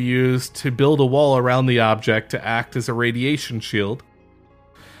going to be used to build a wall around the object to act as a radiation shield.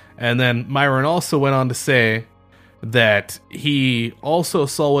 And then Myron also went on to say that he also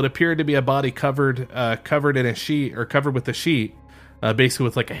saw what appeared to be a body covered in a sheet, or covered with a sheet, basically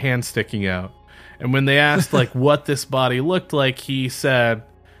with like a hand sticking out. And when they asked like what this body looked like, he said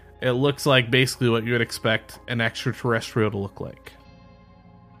it looks like basically what you would expect an extraterrestrial to look like.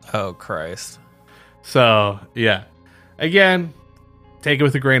 Oh Christ. So yeah, again, take it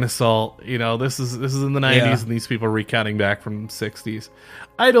with a grain of salt. You know, this is in the 90s, and these people are recounting back from the 60s.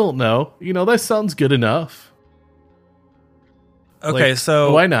 I don't know. You know, that sounds good enough. Okay, Like,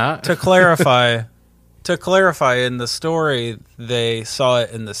 so why not? to clarify, in the story, they saw it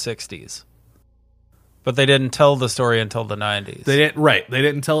in the 60s. But they didn't tell the story until the 90s. They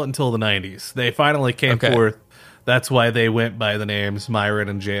didn't tell it until the 90s. They finally came forth. That's why they went by the names Myron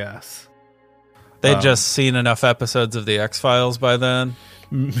and JS. They'd just seen enough episodes of the X-Files by then.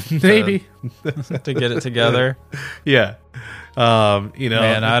 Maybe. To get it together. Yeah. You know,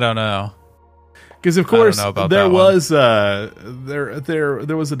 Man, I don't know. because of course I don't know about there that was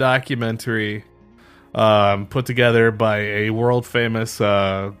there was a documentary put together by a world famous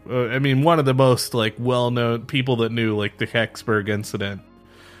I mean, one of the most like well-known people that knew like the Kecksburg incident,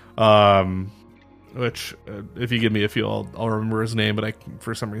 which if you give me a few, I'll remember his name, but I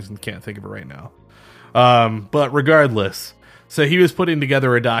for some reason can't think of it right now. But regardless, so he was putting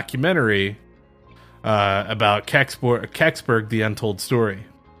together a documentary about Kecksburg, the untold story.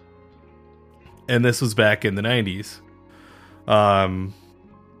 And this was back in the 90s.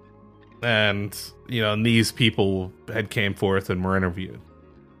 And, you know, and these people had came forth and were interviewed.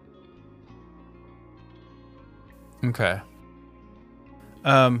 Okay.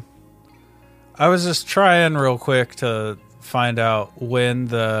 I was just trying real quick to find out when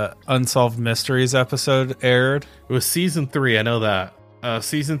the Unsolved Mysteries episode aired. It was season 3, I know that.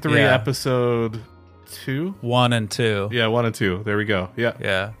 Season 3, Yeah. episode 2? 1 and 2. Yeah, 1 and 2. There we go. Yeah.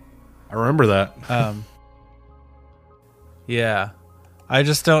 Yeah. I remember that. Yeah. I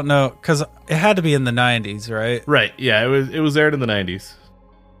just don't know, because it had to be in the 90s, right? Right. Yeah, it was aired in the 90s.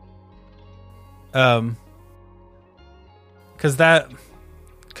 Because that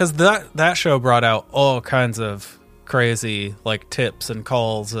show brought out all kinds of crazy like tips and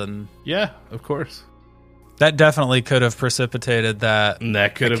calls, and Yeah, of course. that definitely could have precipitated that And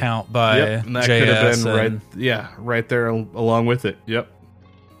that could have account by and that JS. could have been and- right there along with it. Yep.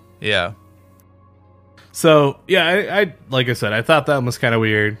 Yeah. So yeah, I like I said, I thought that was kind of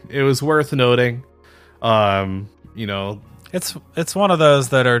weird. It was worth noting. You know, It's one of those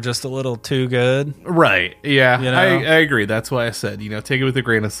that are just a little too good. right? Yeah, You know? I agree. That's why I said, you know, take it with a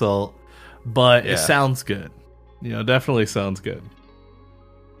grain of salt, but Yeah. it sounds good. You know, definitely sounds good.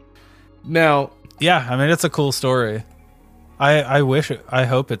 Now, Yeah, I mean it's a cool story. I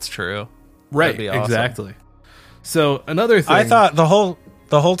hope it's true. right? That'd be awesome. Exactly. So another thing, I thought the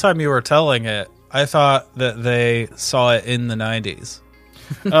whole time you were telling it, I thought that they saw it in the 90s.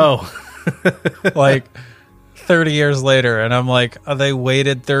 oh, Like 30 years later, and I'm like, oh, they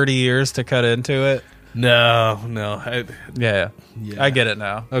waited 30 years to cut into it? no, Yeah. yeah. I get it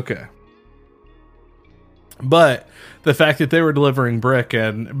now. Okay. But the fact that they were delivering brick,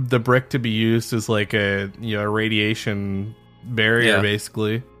 and the brick to be used as like a radiation barrier, Yeah.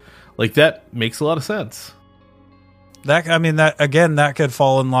 basically, like that makes a lot of sense. That could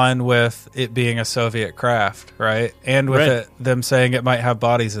fall in line with it being a Soviet craft, right? And with Right. them saying it might have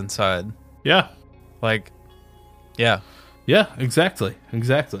bodies inside. Yeah. Like, yeah. Yeah, exactly.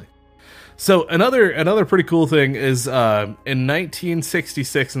 So another pretty cool thing is in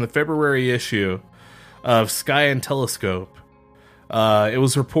 1966, in the February issue of Sky and Telescope, it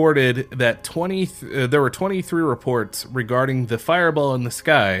was reported that there were 23 reports regarding the fireball in the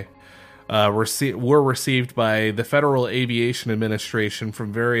sky were received by the Federal Aviation Administration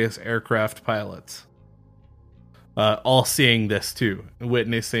from various aircraft pilots, all seeing this too,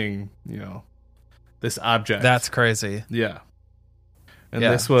 witnessing this object. That's crazy. Yeah. And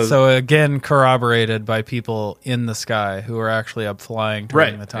Yeah. this was so again corroborated by people in the sky who were actually up flying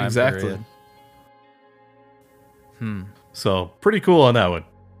during right, the time exactly. period. So pretty cool on that one.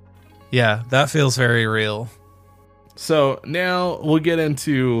 Yeah, that feels very real. So now we'll get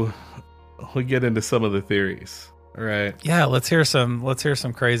into some of the theories. All right. Yeah, let's hear some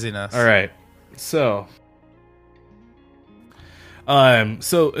craziness. All right. So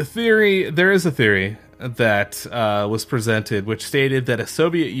there is a theory that was presented which stated that a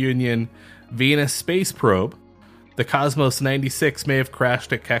Soviet Union Venus space probe, the Cosmos 96, may have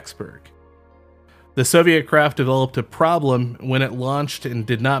crashed at Kecksburg. The Soviet craft developed a problem when it launched and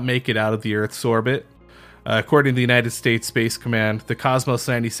did not make it out of the Earth's orbit. According to the United States Space Command, the Cosmos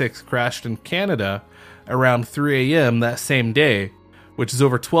 96 crashed in Canada around 3 a.m. that same day, which is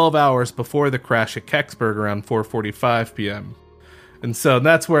over 12 hours before the crash at Kecksburg around 4:45 p.m. And so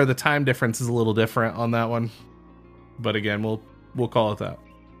that's where the time difference is a little different on that one. But again, we'll call it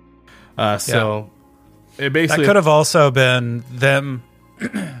that. So it basically That could have also been them.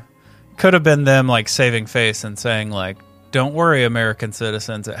 Could have been them like saving face and saying like, don't worry, American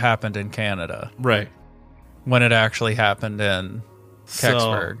citizens, it happened in Canada. Right. When it actually happened in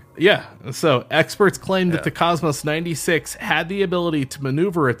Kecksburg. So experts claim that the Cosmos 96 had the ability to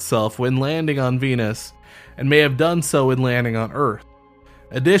maneuver itself when landing on Venus, and may have done so when landing on Earth.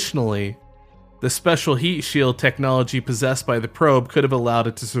 Additionally, the special heat shield technology possessed by the probe could have allowed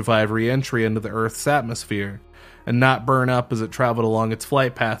it to survive re-entry into the Earth's atmosphere, and not burn up as it traveled along its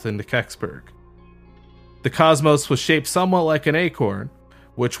flight path into Kecksburg. The Cosmos was shaped somewhat like an acorn,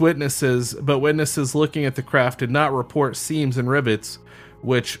 witnesses looking at the craft did not report seams and rivets,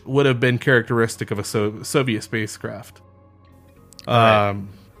 which would have been characteristic of a Soviet spacecraft. Right.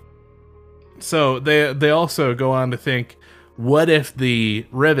 So they also go on to think, what if the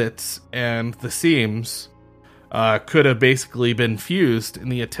rivets and the seams could have basically been fused in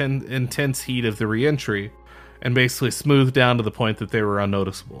the intense heat of the re-entry, and basically smoothed down to the point that they were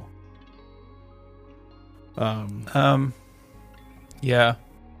unnoticeable. Yeah.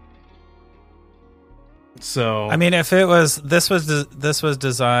 So I mean, if this was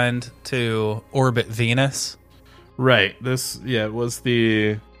designed to orbit Venus, right? It was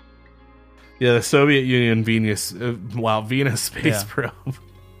the Soviet Union Venus space probe.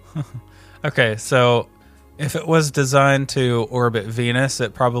 Okay, so if it was designed to orbit Venus,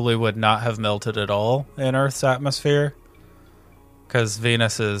 it probably would not have melted at all in Earth's atmosphere, because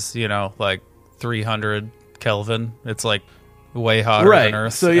Venus is, like 300 Kelvin. It's like way hotter than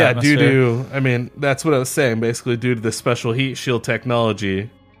Earth's so atmosphere. that's what I was saying, basically due to the special heat shield technology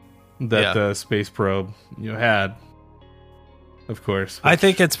that the space probe had, of course. I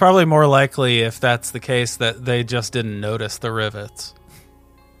think it's probably more likely, if that's the case, that they just didn't notice the rivets.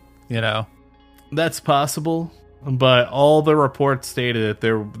 That's possible, but all the reports stated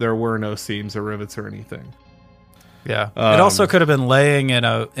that there were no seams or rivets or anything. Yeah. It also could have been laying in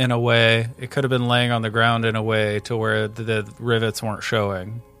a way. It could have been laying on the ground in a way to where the rivets weren't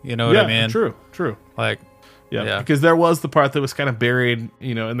showing. You know what I mean? True. Like, yeah. Because there was the part that was kind of buried,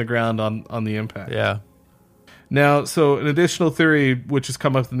 in the ground on the impact. Yeah. Now, so an additional theory which has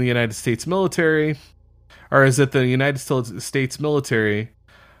come up in the United States military, is that the United States military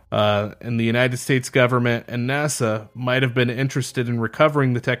and the United States government and NASA might have been interested in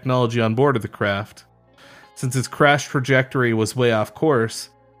recovering the technology on board of the craft. Since its crash trajectory was way off course,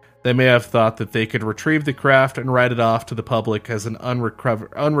 they may have thought that they could retrieve the craft and write it off to the public as an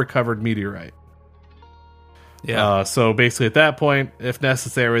unrecovered meteorite. Yeah. So basically, at that point, if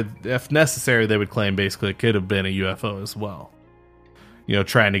necessary, they would claim basically it could have been a UFO as well.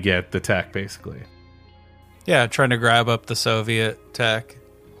 Trying to get the tech, basically. Yeah, trying to grab up the Soviet tech.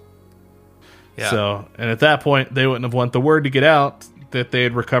 Yeah. So, and at that point, they wouldn't have want the word to get out that they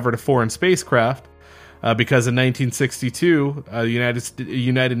had recovered a foreign spacecraft. Because in 1962,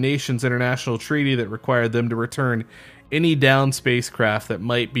 United Nations international treaty that required them to return any downed spacecraft that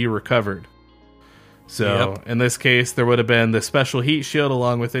might be recovered. So, in this case, there would have been the special heat shield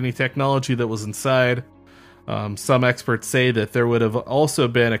along with any technology that was inside. Some experts say that there would have also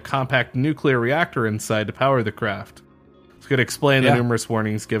been a compact nuclear reactor inside to power the craft. This could explain the numerous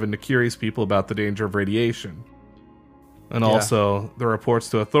warnings given to curious people about the danger of radiation. And also the reports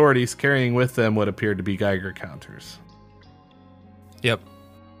to authorities carrying with them what appeared to be Geiger counters. Yep.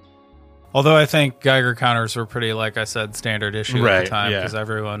 Although I think Geiger counters were pretty, like I said, standard issue at the time, because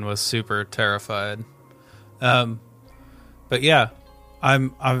everyone was super terrified. But yeah,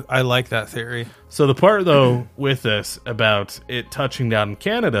 I like that theory. So the part though with this about it touching down in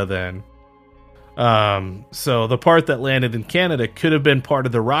Canada, then, so the part that landed in Canada could have been part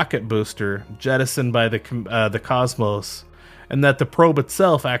of the rocket booster jettisoned by the Cosmos, and that the probe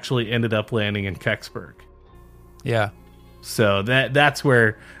itself actually ended up landing in Kecksburg. Yeah. So that's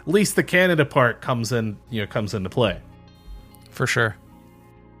where at least the Canada part comes into play. For sure.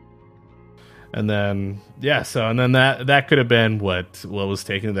 And then that could have been what was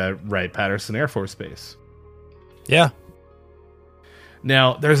taken to that Wright-Patterson Air Force Base. Yeah.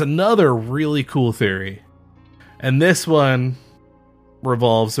 Now, there's another really cool theory, and this one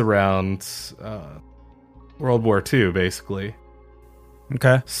revolves around World War II, basically.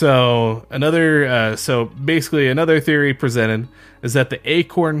 Okay. So another theory presented is that the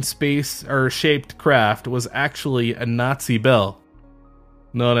acorn shaped craft was actually a Nazi bell,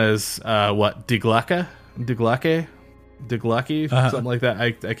 known as Die Glocke, something like that.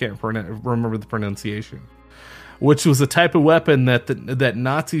 I can't remember the pronunciation. Which was a type of weapon that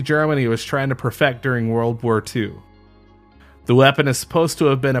Nazi Germany was trying to perfect during World War II. The weapon is supposed to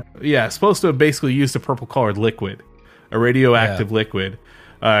have basically used a purple-colored liquid, a radioactive liquid,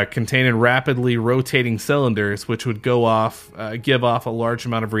 containing rapidly rotating cylinders, which would give off a large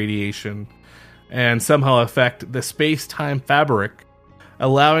amount of radiation, and somehow affect the space-time fabric,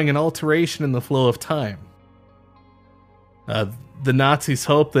 allowing an alteration in the flow of time. The Nazis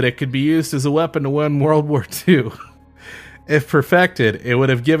hoped that it could be used as a weapon to win World War II. If perfected, it would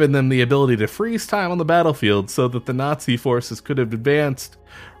have given them the ability to freeze time on the battlefield so that the Nazi forces could have advanced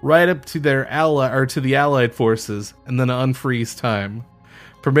right up to their the Allied forces and then unfreeze time,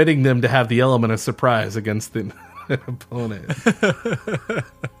 permitting them to have the element of surprise against the opponent.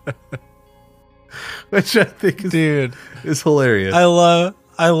 Which I think is hilarious.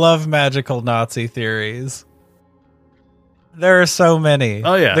 I love magical Nazi theories. There are so many.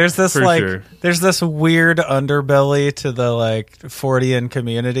 Oh yeah, there's this sure. There's this weird underbelly to the Fortean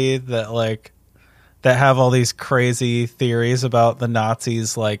community that have all these crazy theories about the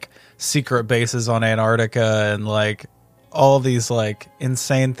Nazis, secret bases on Antarctica and all these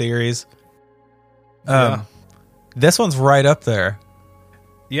insane theories. This one's right up there.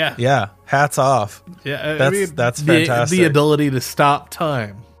 Yeah. Hats off. Yeah, that's fantastic. The ability to stop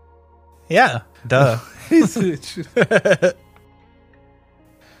time. Yeah, duh.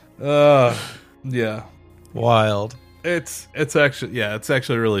 Yeah, wild. It's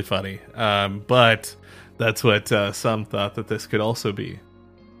actually really funny. But that's what some thought that this could also be.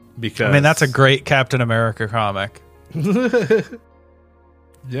 Because that's a great Captain America comic. Yeah,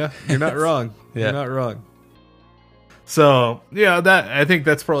 you're not wrong. Yeah. You're not wrong. So yeah, I think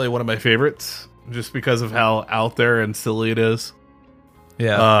that's probably one of my favorites, just because of how out there and silly it is.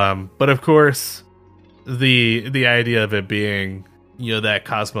 Yeah. But of course, the idea of it being, that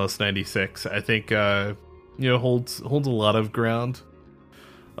Cosmos 96, I think, holds a lot of ground.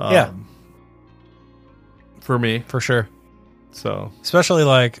 For me, for sure. So especially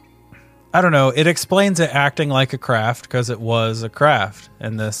I don't know, it explains it acting like a craft because it was a craft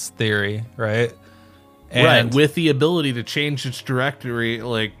in this theory, right? Right, with the ability to change its trajectory,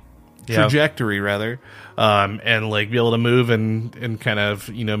 rather, and be able to move and kind of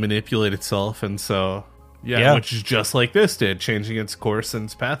manipulate itself, and so which is just like this did, changing its course and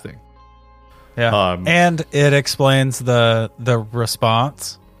its pathing. Yeah, and it explains the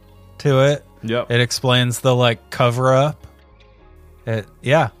response to it. Yep, it explains the cover up.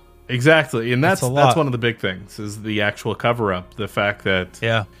 Exactly, and that's one of the big things is the actual cover up, the fact that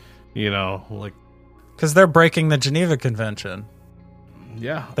because they're breaking the Geneva Convention.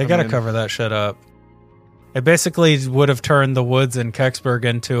 Yeah. They got to cover that shit up. It basically would have turned the woods in Kecksburg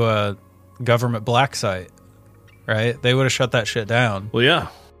into a government black site, right? They would have shut that shit down. Well, yeah.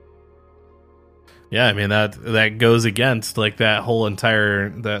 Yeah, that goes against that whole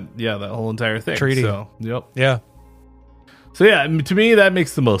entire thing. Treaty. So, yep. Yeah. So yeah, to me that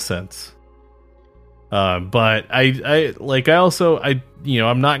makes the most sense. But I'm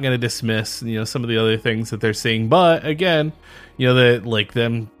not going to dismiss, some of the other things that they're seeing. But again,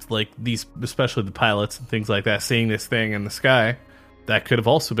 these, especially the pilots and things like that, seeing this thing in the sky, that could have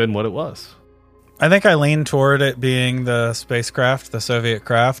also been what it was. I think I lean toward it being the spacecraft, the Soviet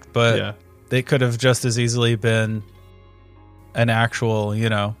craft, but they could have just as easily been an actual,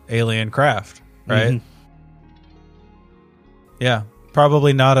 alien craft, right? Mm-hmm. Yeah.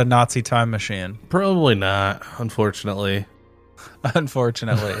 Probably not a Nazi time machine. Probably not, unfortunately.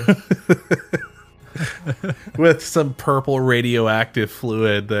 With some purple radioactive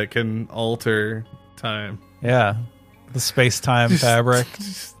fluid that can alter time. Yeah. The space-time fabric.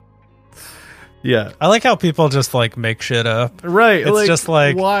 Yeah. I like how people just make shit up. Right. It's just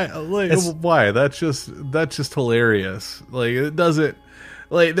why? Why? That's just hilarious. It doesn't,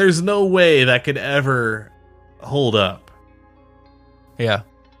 there's no way that could ever hold up. Yeah.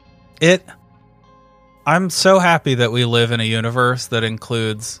 I'm so happy that we live in a universe that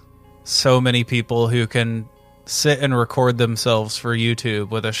includes so many people who can sit and record themselves for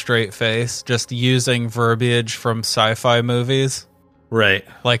YouTube with a straight face, just using verbiage from sci-fi movies. Right.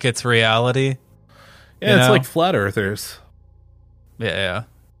 Like it's reality. Yeah, it's like flat earthers. Yeah.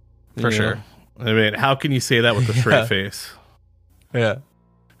 For sure. How can you say that with a straight face? Yeah.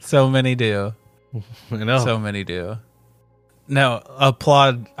 So many do. I know. So many do. No, I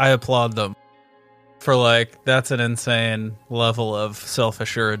applaud them for that's an insane level of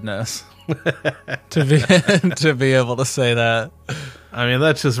self-assuredness to be able to say that.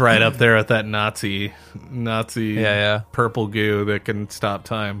 That's just right up there with that Nazi purple goo that can stop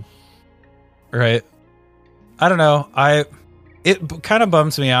time. Right. I don't know. It kind of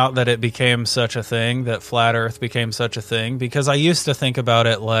bums me out that it became such a thing, that flat Earth became such a thing, because I used to think about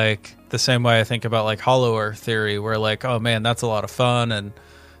it the same way I think about Hollow Earth theory, where oh man, that's a lot of fun and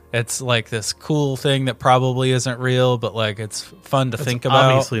it's this cool thing that probably isn't real, but it's fun to think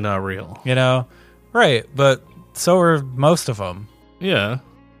about. Obviously not real. Right, but so are most of them. Yeah.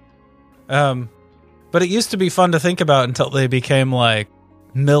 But it used to be fun to think about until they became like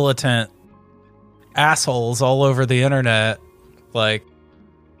militant assholes all over the internet. Like,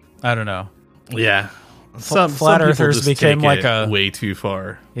 I don't know. Yeah. Flat people earthers just became take like it a way too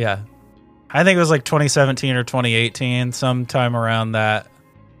far. Yeah. I think it was like 2017 or 2018, sometime around that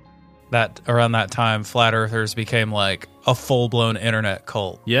time, flat earthers became like a full-blown internet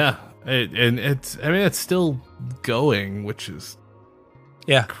cult. Yeah. It's still going, which is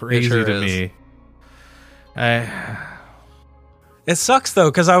crazy it sure to is. me. It sucks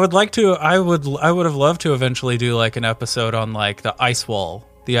though, because I would have loved to eventually do like an episode on like the ice wall,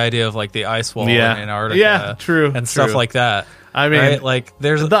 the idea of like the ice wall in Antarctica, yeah, true, and stuff like that. I mean, right? Like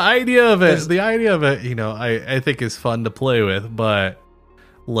there's the idea of it. The idea of it, I think is fun to play with, but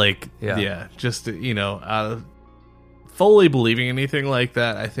like, just fully believing anything like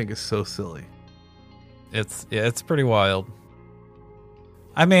that, I think is so silly. It's pretty wild.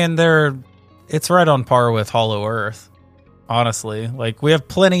 I mean, it's right on par with Hollow Earth. Honestly, like we have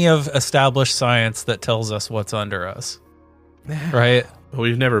plenty of established science that tells us what's under us, right?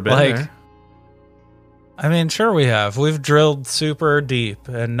 We've never been like, there. I mean, sure we have. We've drilled super deep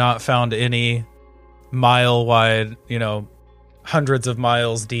and not found any mile wide, hundreds of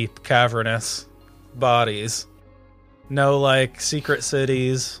miles deep cavernous bodies. No like secret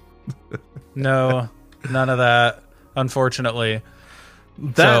cities. No, none of that. Unfortunately.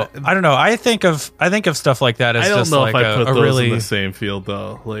 So I don't know. I think of stuff like that as just like I put those really in the same field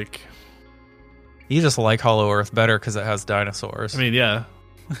though. Like, you just like Hollow Earth better because it has dinosaurs. I mean, yeah.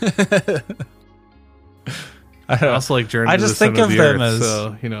 I don't also like Journey I to just the think Center of of the them Earth,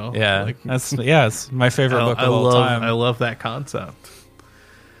 as so yeah. It's my favorite book of all time. I love that concept.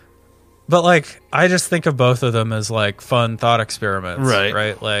 But like, I just think of both of them as like fun thought experiments, right?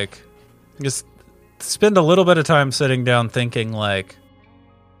 Right, like just spend a little bit of time sitting down thinking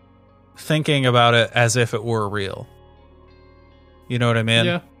about it as if it were real. You know what I mean?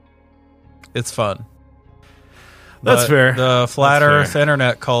 Yeah. It's fun. That's fair. The Flat Earth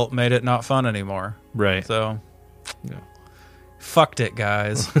internet cult made it not fun anymore. Right. So, fucked it,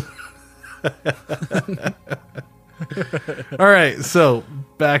 guys. All right. So,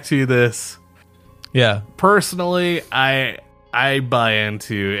 back to this. Yeah. Personally, I buy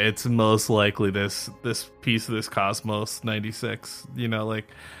into it's most likely this piece of this Cosmos 96,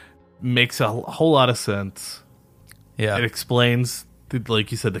 makes a whole lot of sense. Yeah. It explains,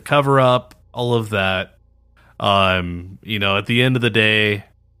 like you said, the cover up, all of that. At the end of the day,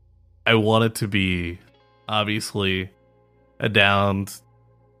 I want it to be obviously a downed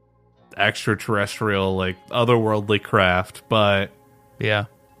extraterrestrial, like otherworldly craft, but yeah.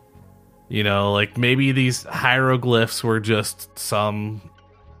 Maybe these hieroglyphs were just some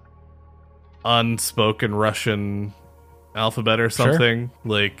unspoken Russian alphabet or something,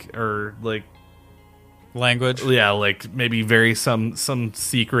 sure. Language. Yeah, like maybe some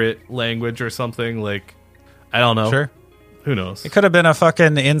secret language or something. Like, I don't know. Sure. Who knows? It could have been a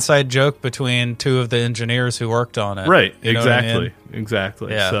fucking inside joke between two of the engineers who worked on it. Right. You know what I mean?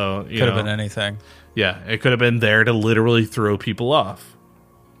 Exactly. Yeah. So could have been anything. Yeah, it could have been there to literally throw people off.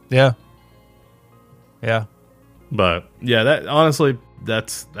 Yeah. Yeah. But yeah, that honestly,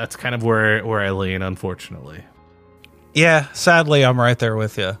 that's kind of where I lean, unfortunately. Yeah, sadly, I'm right there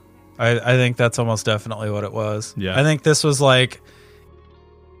with you. I think that's almost definitely what it was. Yeah. I think this was like,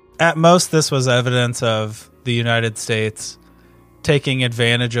 at most, this was evidence of the United States taking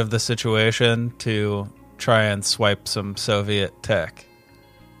advantage of the situation to try and swipe some Soviet tech.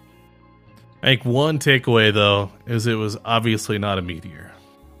 I think one takeaway, though, is it was obviously not a meteor.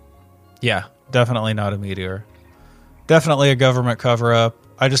 Yeah, definitely not a meteor. Definitely a government cover-up.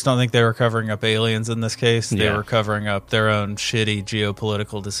 I just don't think they were covering up aliens in this case. They were covering up their own shitty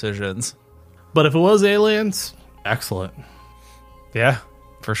geopolitical decisions. But if it was aliens, excellent. Yeah,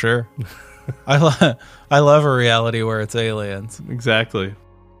 for sure. I love a reality where it's aliens. Exactly.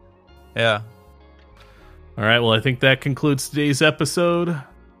 Yeah. All right, well, I think that concludes today's episode,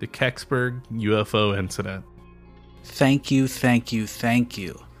 the Kecksburg UFO incident. Thank you, thank you, thank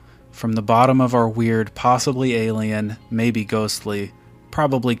you. From the bottom of our weird, possibly alien, maybe ghostly,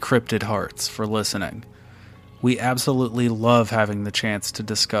 probably cryptid hearts for listening. We absolutely love having the chance to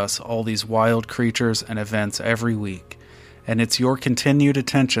discuss all these wild creatures and events every week, and it's your continued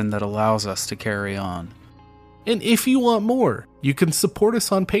attention that allows us to carry on. And if you want more, you can support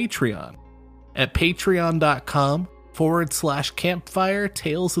us on Patreon at patreon.com/campfire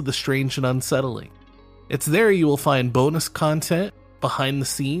Tales of the Strange and Unsettling. It's there you will find bonus content, behind the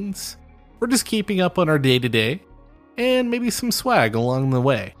scenes, or just keeping up on our day-to-day, and maybe some swag along the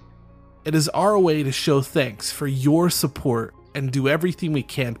way. It is our way to show thanks for your support and do everything we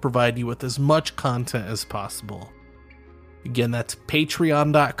can to provide you with as much content as possible. Again, that's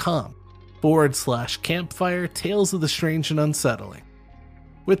patreon.com/campfire Tales of the Strange and Unsettling.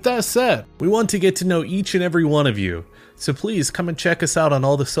 With that said, we want to get to know each and every one of you, so please come and check us out on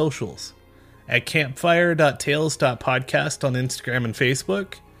all the socials. At campfire.tales.podcast on Instagram and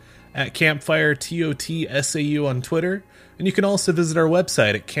Facebook, at campfire.totsau on Twitter, and you can also visit our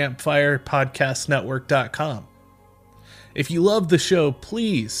website at campfirepodcastnetwork.com. If you love the show,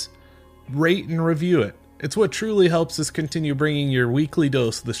 please rate and review it. It's what truly helps us continue bringing your weekly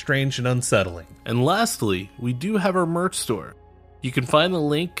dose of the strange and unsettling. And lastly, we do have our merch store. You can find the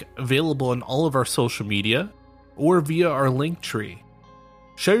link available on all of our social media or via our link tree.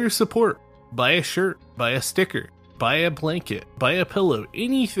 Show your support. Buy a shirt, buy a sticker, buy a blanket, buy a pillow,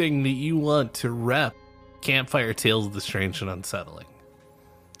 anything that you want to rep Campfire Tales of the Strange and Unsettling.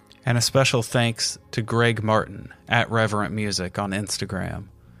 And a special thanks to Greg Martin at Reverent Music on Instagram,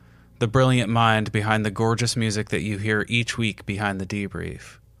 the brilliant mind behind the gorgeous music that you hear each week behind the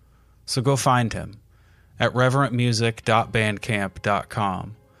debrief. So go find him at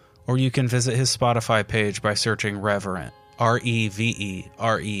reverentmusic.bandcamp.com, or you can visit his Spotify page by searching Reverent,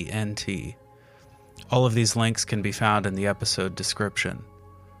 Reverent. All of these links can be found in the episode description.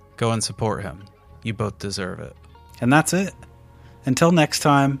 Go and support him. You both deserve it. And that's it. Until next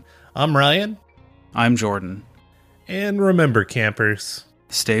time, I'm Ryan. I'm Jordan. And remember, campers,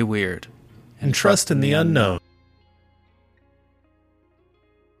 Stay weird and trust in the unknown.